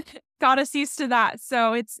 YouTube got us used to that,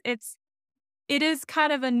 so it's it is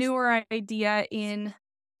kind of a newer idea in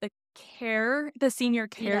the senior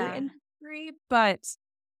care Yeah. industry, but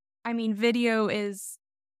I mean, video is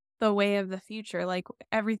the way of the future, like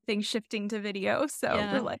everything's shifting to video. So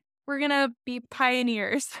Yeah. we're gonna be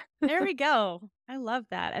pioneers. There we go. I love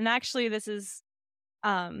that. And actually, this is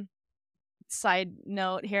um side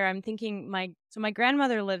note here. I'm thinking my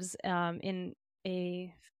grandmother lives in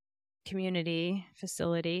a community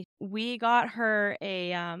facility. We got her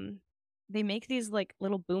a they make these like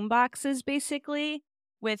little boom boxes basically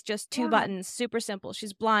with just two Yeah. buttons, super simple.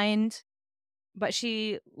 She's blind, but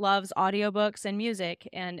she loves audiobooks and music,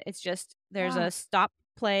 and it's just there's Yeah. a stop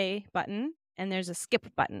play button and there's a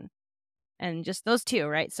skip button. And just those two,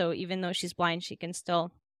 right? So even though she's blind, she can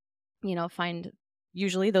still, find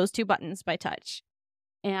usually those two buttons by touch.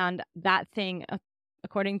 And that thing,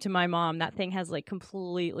 according to my mom, that thing has like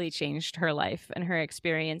completely changed her life and her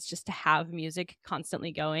experience just to have music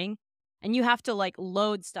constantly going. And you have to like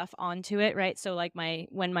load stuff onto it, right? So like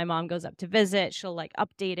when my mom goes up to visit, she'll like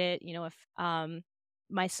update it, if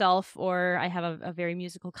myself or I have a very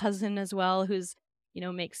musical cousin as well who's,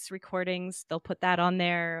 makes recordings, they'll put that on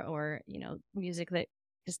there or, music that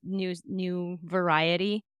just new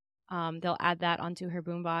variety. They'll add that onto her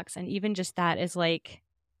boombox. And even just that is like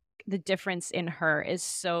the difference in her is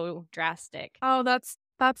so drastic. Oh, that's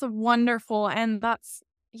wonderful. And that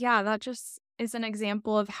just is an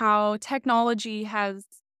example of how technology has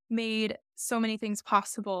made so many things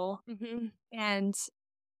possible Mm-hmm. and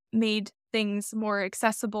made things more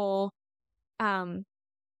accessible. Um,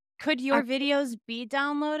 Could your ac- videos be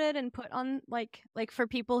downloaded and put on like for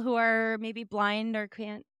people who are maybe blind or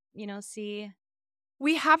can't, see?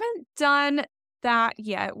 we haven't done that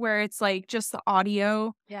yet, where it's like just the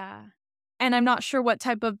audio, Yeah. and I'm not sure what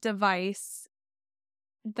type of device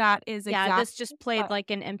that is Yeah, exactly. this just played like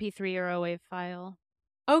an MP3 or a WAV file.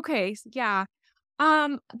 Okay, yeah.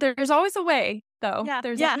 There's always a way, though. Yeah.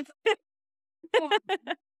 There's Yeah.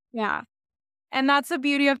 yeah. And that's the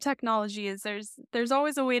beauty of technology is there's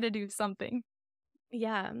always a way to do something.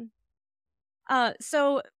 Yeah.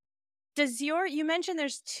 So you mentioned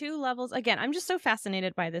there's two levels. Again, I'm just so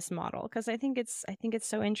fascinated by this model because I think it's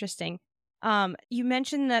so interesting. You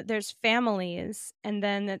mentioned that there's families and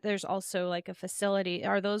then that there's also like a facility.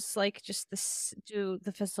 Are those like just do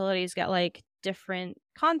the facilities get like different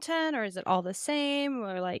content or is it all the same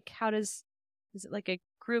or like is it like a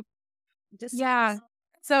group Yeah. discourse?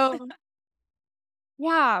 So,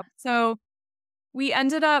 yeah. So we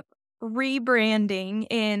ended up rebranding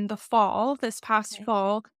in the fall, this past Okay.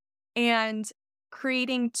 fall, and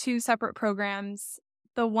creating two separate programs.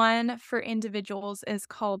 The one for individuals is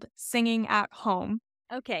called Singing at Home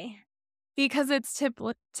Okay. because it's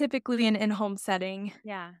typically an in-home setting.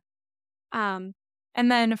 Yeah. Um,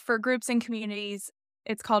 and then for groups and communities,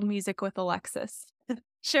 it's called Music with Alexis.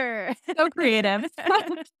 Sure. So creative.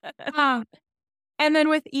 um, and then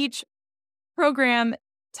with each program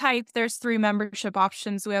type, there's 3 membership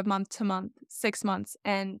options. We have month to month, 6 months,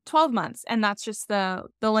 and 12 months. And that's just the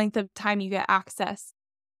length of time you get access.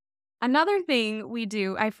 Another thing we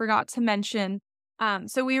do, I forgot to mention,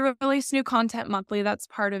 so we release new content monthly. That's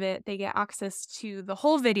part of it. They get access to the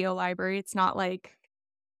whole video library. It's not like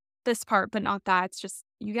this part, but not that. It's just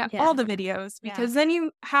you get Yeah. all the videos Yeah. because then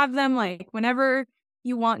you have them like whenever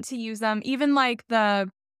you want to use them. Even like the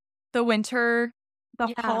winter, the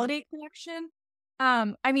Yeah. holiday collection.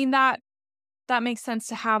 I mean that makes sense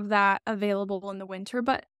to have that available in the winter,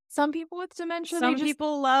 but some people with dementia, they Some just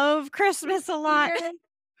people love Christmas a lot. hear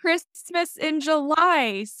Christmas in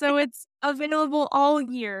July, so it's available all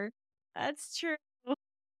year. That's true.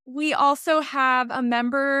 We also have a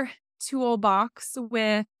member toolbox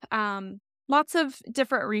with lots of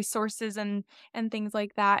different resources and things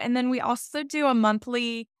like that. And then we also do a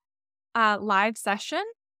monthly live session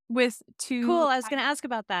with Cool. two. I was going to ask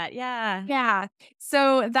about that. Yeah. Yeah.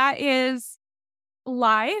 So that is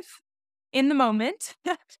live in the moment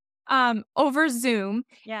over Zoom,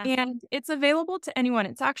 Yeah. and it's available to anyone.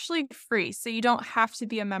 It's actually free, so you don't have to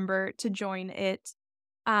be a member to join it.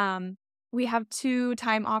 Um, we have 2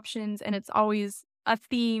 time options, and it's always a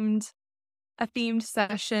themed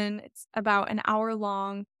session. It's about an hour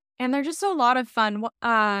long, and they're just a lot of fun.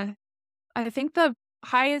 I think the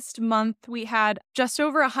highest month we had just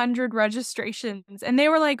over 100 registrations, and they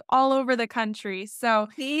were like all over the country. So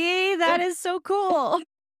See, that is so cool.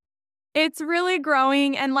 it's really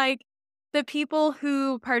growing, and like the people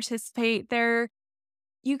who participate,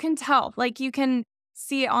 you can tell, like you can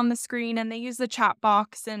see it on the screen, and they use the chat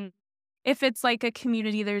box. And if it's like a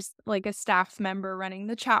community, there's like a staff member running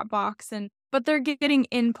the chat box, but they're getting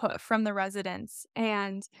input from the residents.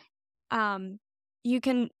 And um you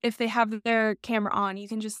can, if they have their camera on, you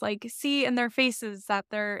can just like see in their faces that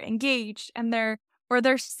they're engaged and they're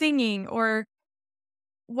singing or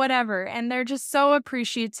whatever. And they're just so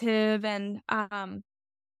appreciative. And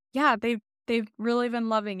yeah, they've really been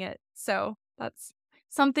loving it. So that's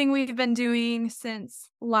something we've been doing since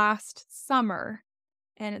last summer,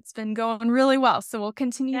 and it's been going really well. So we'll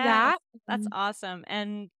continue Yes, that. that's awesome.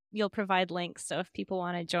 And you'll provide links, so if people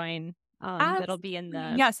want to join, that'll be in Absolutely.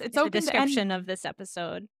 the Yes, it's open to description anyone. of this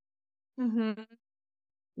episode. Mhm.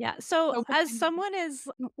 Yeah. So, Open to as anyone. someone is,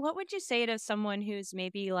 what would you say to someone who's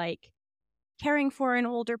maybe like caring for an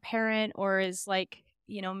older parent, or is like,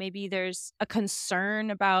 maybe there's a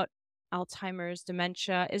concern about Alzheimer's,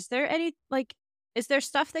 dementia? Is there any like, is there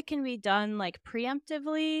stuff that can be done like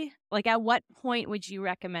preemptively? Like, at what point would you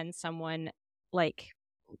recommend someone like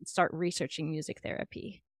start researching music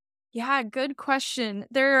therapy? Yeah, good question.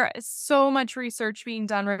 There is so much research being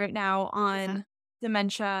done right now Yeah. on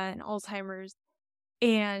dementia and Alzheimer's.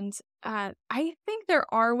 And I think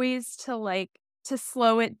there are ways to to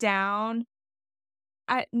slow it down.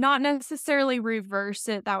 Not necessarily reverse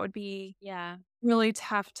it. That would be Yeah. really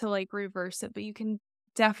tough to like reverse it, but you can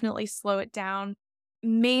definitely slow it down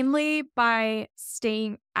mainly by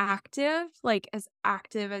staying active, like as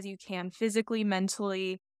active as you can, physically,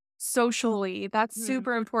 mentally, socially. That's Mhm.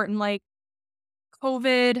 super important. Like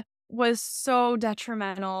COVID was so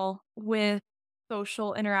detrimental with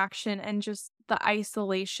social interaction and just the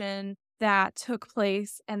isolation that took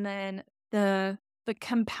place, and then the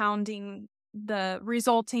compounding, the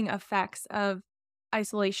resulting effects of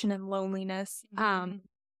isolation and loneliness. Mhm.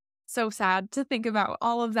 So sad to think about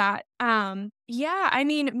all of that. Yeah, I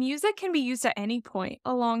mean, music can be used at any point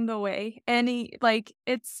along the way.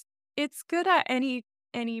 It's good at any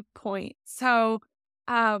point. So,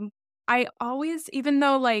 I always, even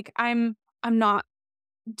though like I'm not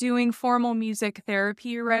doing formal music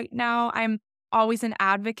therapy right now, I'm always an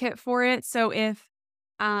advocate for it. So if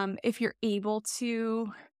you're able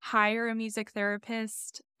to hire a music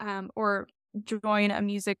therapist, or join a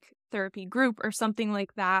music therapy group or something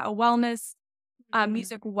like that, Mhm.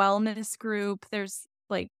 music wellness group. There's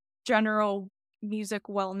like general music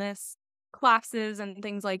wellness classes and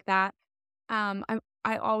things like that.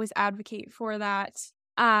 I always advocate for that.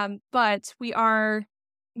 But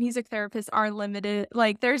music therapists are limited.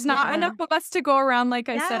 Like there's not Yeah. enough of us to go around, like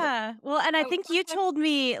I said. Yeah. Well, and I So think you told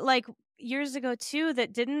me like years ago too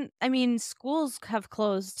that didn't, I mean, schools have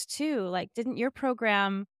closed too. Like, didn't your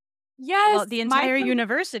program, well, yes, the entire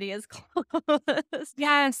university is closed.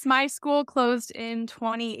 yes, my school closed in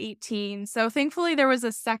 2018. So thankfully there was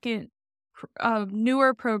a second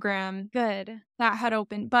newer program Good. that had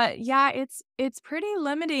opened. But yeah, it's pretty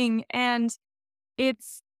limiting, and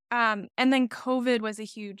it's and then COVID was a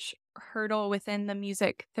huge hurdle within the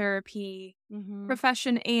music therapy Mhm.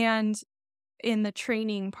 profession and in the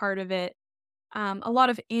training part of it. A lot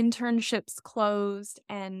of internships closed,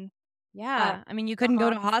 and uh, Yeah. I mean, you couldn't go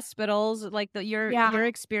to jobs, hospitals like your yeah,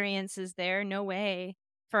 experiences there. No way.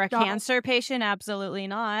 For a jobs, cancer patient, absolutely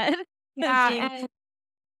not. yeah, Being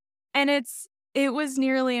and it was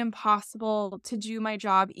nearly impossible to do my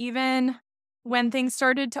job even when things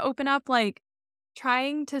started to open up, like,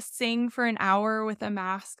 trying to sing for an hour with a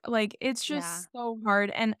mask, like, it's yeah. just so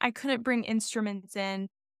hard, and I couldn't bring instruments in.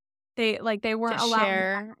 They To weren't allowing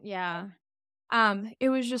that. share. Yeah. It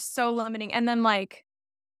was just so limiting, and then, like,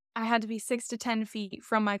 I had to be 6 to 10 feet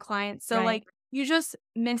from my clients, so, Right. like, you just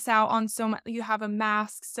miss out on so much. You have a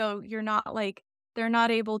mask, so you're not, like, they're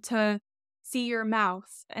not able to see your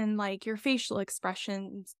mouth and, like, your facial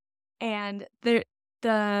expressions, and the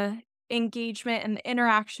engagement and the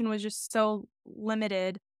interaction was just so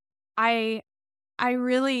limited. I I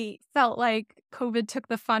really felt like COVID took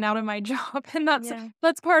the fun out of my job, and Yeah.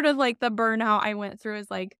 that's part of, like, the burnout I went through,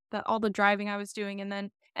 is, like, all the driving I was doing, and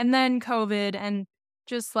then COVID, and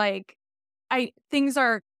just, like, I things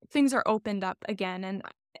are opened up again,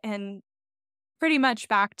 and pretty much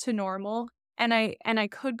back to normal, and I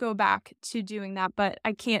could go back to doing that, but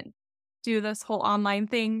I can't do this whole online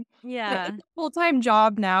thing. But Yeah. it's a full-time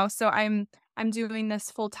job now, so I'm doing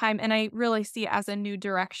this full-time, and I really see it as a new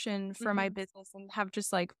direction for my Mhm. business, and have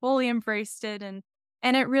just, like, fully embraced it, and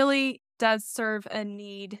it really does serve a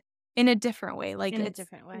need in a different way. Like, In a it's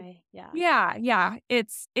different way. Yeah. yeah, yeah,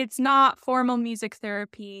 it's not formal music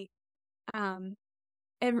therapy. um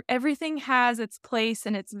everything has its place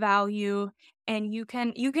and its value, and you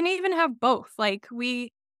can even have both. Like,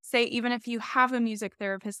 we say, even if you have a music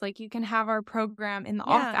therapist, like, you can have our program in the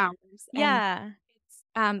off Yeah. hours, and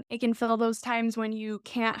Yeah. it can fill those times when you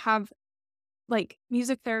can't have like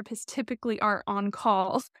music therapists typically are on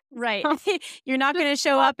call. Right. You're not going to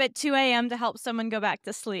show up at 2 a.m. to help someone go back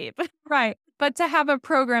to sleep. Right. But to have a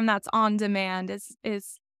program that's on demand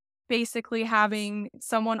is basically having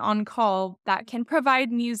someone on call that can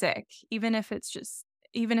provide music, even if it's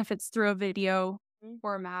through a video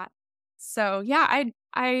format. So yeah,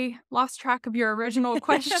 I lost track of your original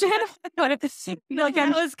question. But it's like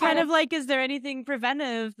That was kind of like, is there anything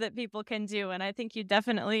preventive that people can do? And I think you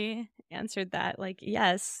definitely answered that. Like,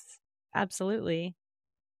 yes, absolutely.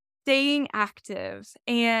 staying active.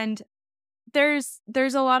 And there's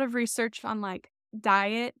a lot of research on like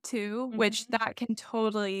diet too, which that can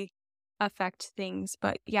totally affect things.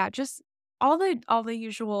 But yeah, just all the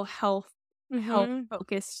usual health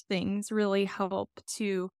focused things really help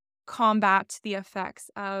to combat the effects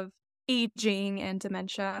of aging and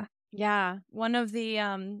dementia. Yeah. One of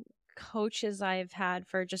the coaches I've had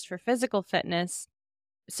for physical fitness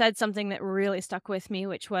said something that really stuck with me,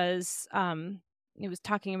 which was it was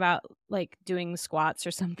talking about like doing squats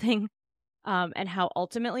or something. And how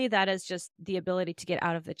ultimately that is just the ability to get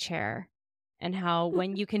out of the chair, and how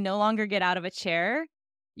when you can no longer get out of a chair,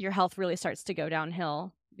 your health really starts to go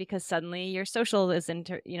downhill because suddenly your social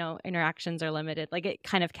interactions are limited. Like it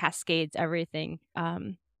kind of cascades everything.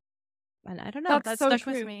 And I don't know, That's that so stuck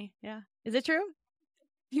with true. me. Yeah. Is it true?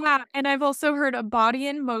 Yeah, and I've also heard a body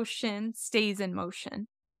in motion stays in motion.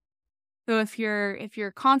 So if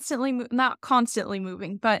you're constantly not constantly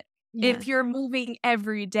moving, but Yeah. if you're moving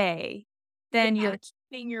every day, then you're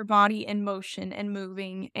keeping your body in motion and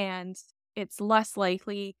moving, and it's less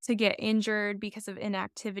likely to get injured because of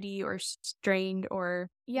inactivity or strained or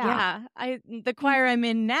yeah. Yeah. The choir I'm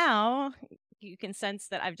in now, you can sense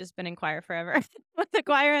that I've just been in choir forever. But the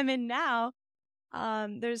choir I'm in now,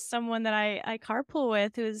 there's someone that I carpool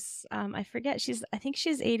with who's I think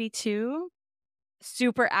she's 82,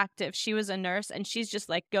 super active. She was a nurse and she's just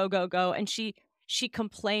like go go go, and she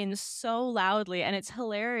complains so loudly, and it's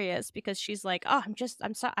hilarious because she's like, "Oh,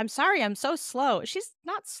 I'm sorry, I'm so slow." She's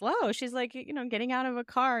not slow. She's like, getting out of a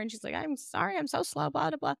car and she's like, "I'm sorry, I'm so slow, blah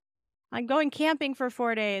blah blah. I'm going camping for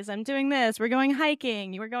 4 days. I'm doing this. We're going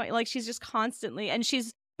hiking. We're going," like she's just constantly, and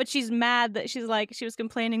she's mad that she's like, she was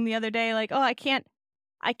complaining the other day like, "Oh, I can't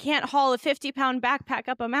haul a 50-pound backpack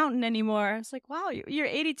up a mountain anymore." It's like, wow, you're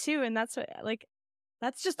 82, and that's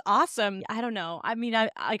just awesome. I don't know. I mean, I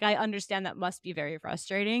understand that must be very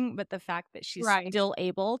frustrating, but the fact that she's Right. still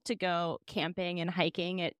able to go camping and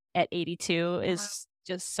hiking at 82 is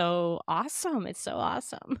just so awesome. It's so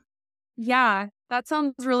awesome. Yeah, that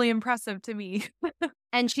sounds really impressive to me.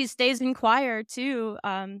 And she stays in choir too.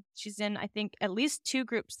 She's in, I think, at least 2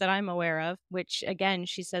 groups that I'm aware of, which again,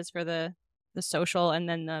 she says for the social, and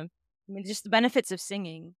then just the benefits of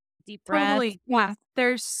singing. Deep breath. Totally. Yeah,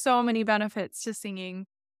 there's so many benefits to singing.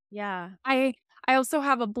 Yeah. I also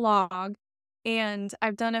have a blog, and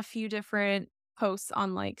I've done a few different posts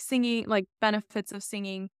on like singing, like benefits of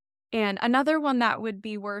singing. And another one that would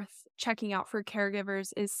be worth checking out for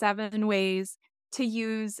caregivers is 7 ways to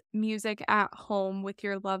use music at home with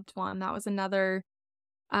your loved one. That was another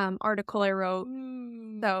article I wrote.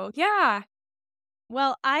 So yeah.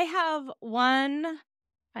 Well, I have one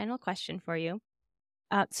final question for you.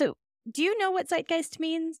 So do you know what zeitgeist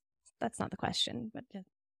means? That's not the question, but just...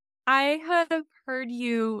 I have heard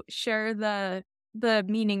you share the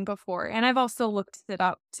meaning before, and I've also looked it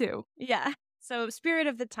up too. Yeah. So spirit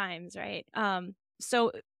of the times, right?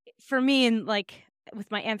 So for me, and like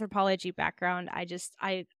with my anthropology background, I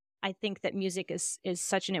think that music is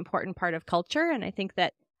such an important part of culture, and I think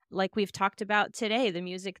that, like we've talked about today, the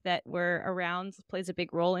music that we're around plays a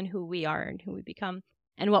big role in who we are and who we become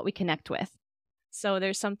and what we connect with. So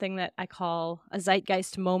there's something that I call a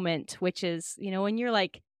zeitgeist moment, which is, when you're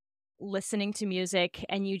like listening to music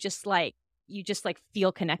and you just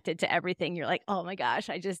feel connected to everything. You're like, "Oh my gosh,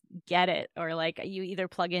 I just get it." Or like you either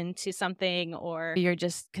plug into something or you're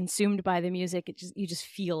just consumed by the music. You just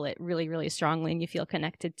feel it really, really strongly, and you feel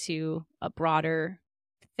connected to a broader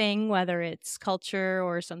thing, whether it's culture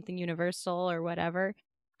or something universal or whatever.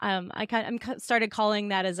 Started calling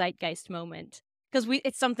that a zeitgeist moment because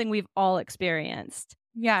it's something we've all experienced.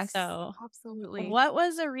 Yes, So, absolutely. what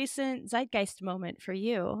was a recent zeitgeist moment for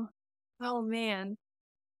you? Oh man.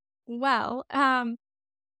 Well,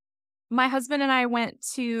 my husband and I went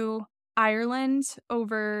to Ireland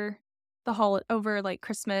over like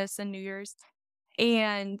Christmas and New Year's.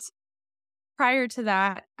 And prior to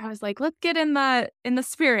that, I was like, let's get in the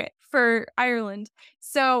spirit for Ireland.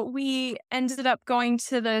 So we ended up going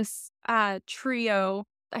to this trio.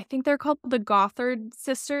 I think they're called the Gothard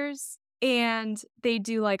sisters, and they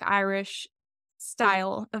do like Irish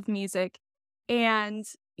style of music. And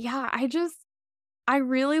yeah, I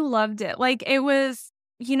really loved it. Like, it was,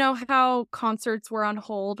 you know how concerts were on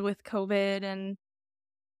hold with COVID, and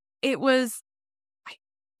it was, I,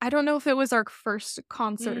 I don't know if it was our first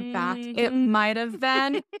concert back. It Mhm. might have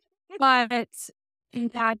been, but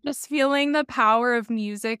that just feeling the power of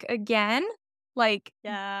music again, like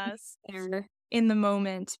Yes. there in the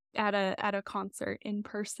moment at a concert in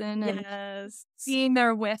person and Yes. being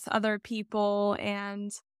there with other people.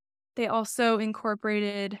 And they also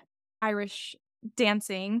incorporated Irish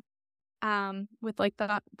dancing with like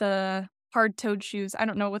the hard-toed shoes. I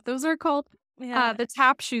don't know what those are called. Yeah. The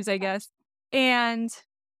tap shoes, I guess. And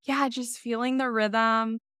yeah, just feeling the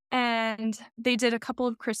rhythm. And they did a couple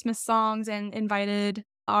of Christmas songs and invited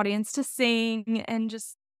audience to sing and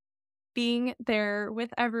just being there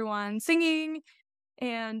with everyone singing.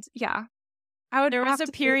 And yeah, I would There was have a to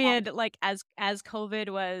say that. period like as COVID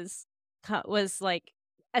was like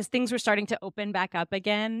as things were starting to open back up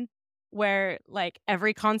again, where like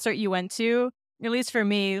every concert you went to, at least for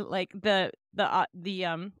me, like the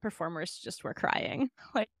performers just were crying.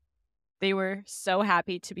 Like they were so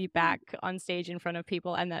happy to be back on stage in front of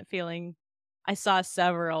people, and that feeling, I saw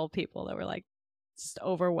several people that were like just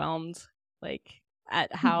overwhelmed, like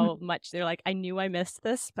at how much they're like, I knew I missed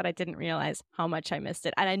this, but I didn't realize how much I missed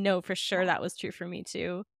it. And I know for sure that was true for me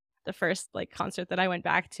too. The first like concert that I went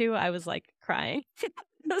back to, I was like crying. I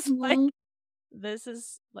was like, Mhm. this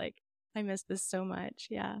is like, I miss this so much.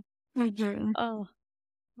 Yeah. Mhm. Oh,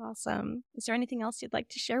 awesome. Is there anything else you'd like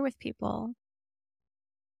to share with people?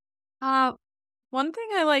 Uh, One thing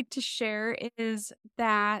I like to share is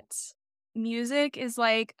that music is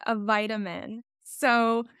like a vitamin.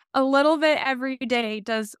 So, a little bit every day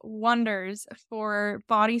does wonders for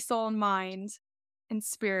body, soul, and mind and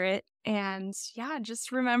spirit. And yeah,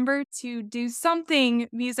 just remember to do something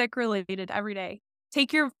music related every day.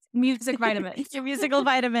 Take your music vitamin. Your musical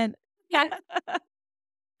vitamin. Yeah.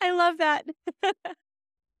 I love that.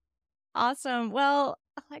 Awesome. Well,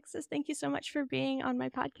 Alexis, thank you so much for being on my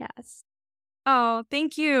podcast. Oh,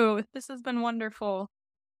 thank you. This has been wonderful.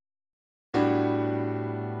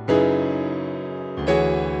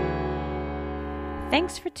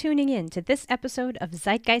 Thanks for tuning in to this episode of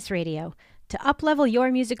Zeitgeist Radio. To uplevel your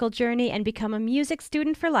musical journey and become a music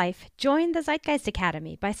student for life, join the Zeitgeist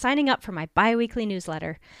Academy by signing up for my bi-weekly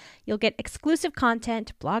newsletter. You'll get exclusive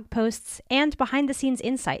content, blog posts, and behind-the-scenes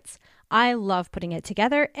insights. I love putting it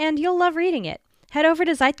together, and you'll love reading it. Head over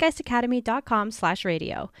to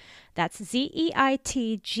zeitgeistacademy.com/radio. That's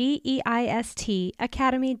ZEITGEIST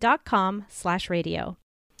academy.com/radio.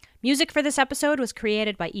 Music for this episode was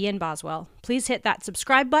created by Ian Boswell. Please hit that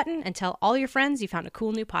subscribe button and tell all your friends you found a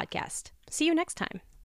cool new podcast. See you next time.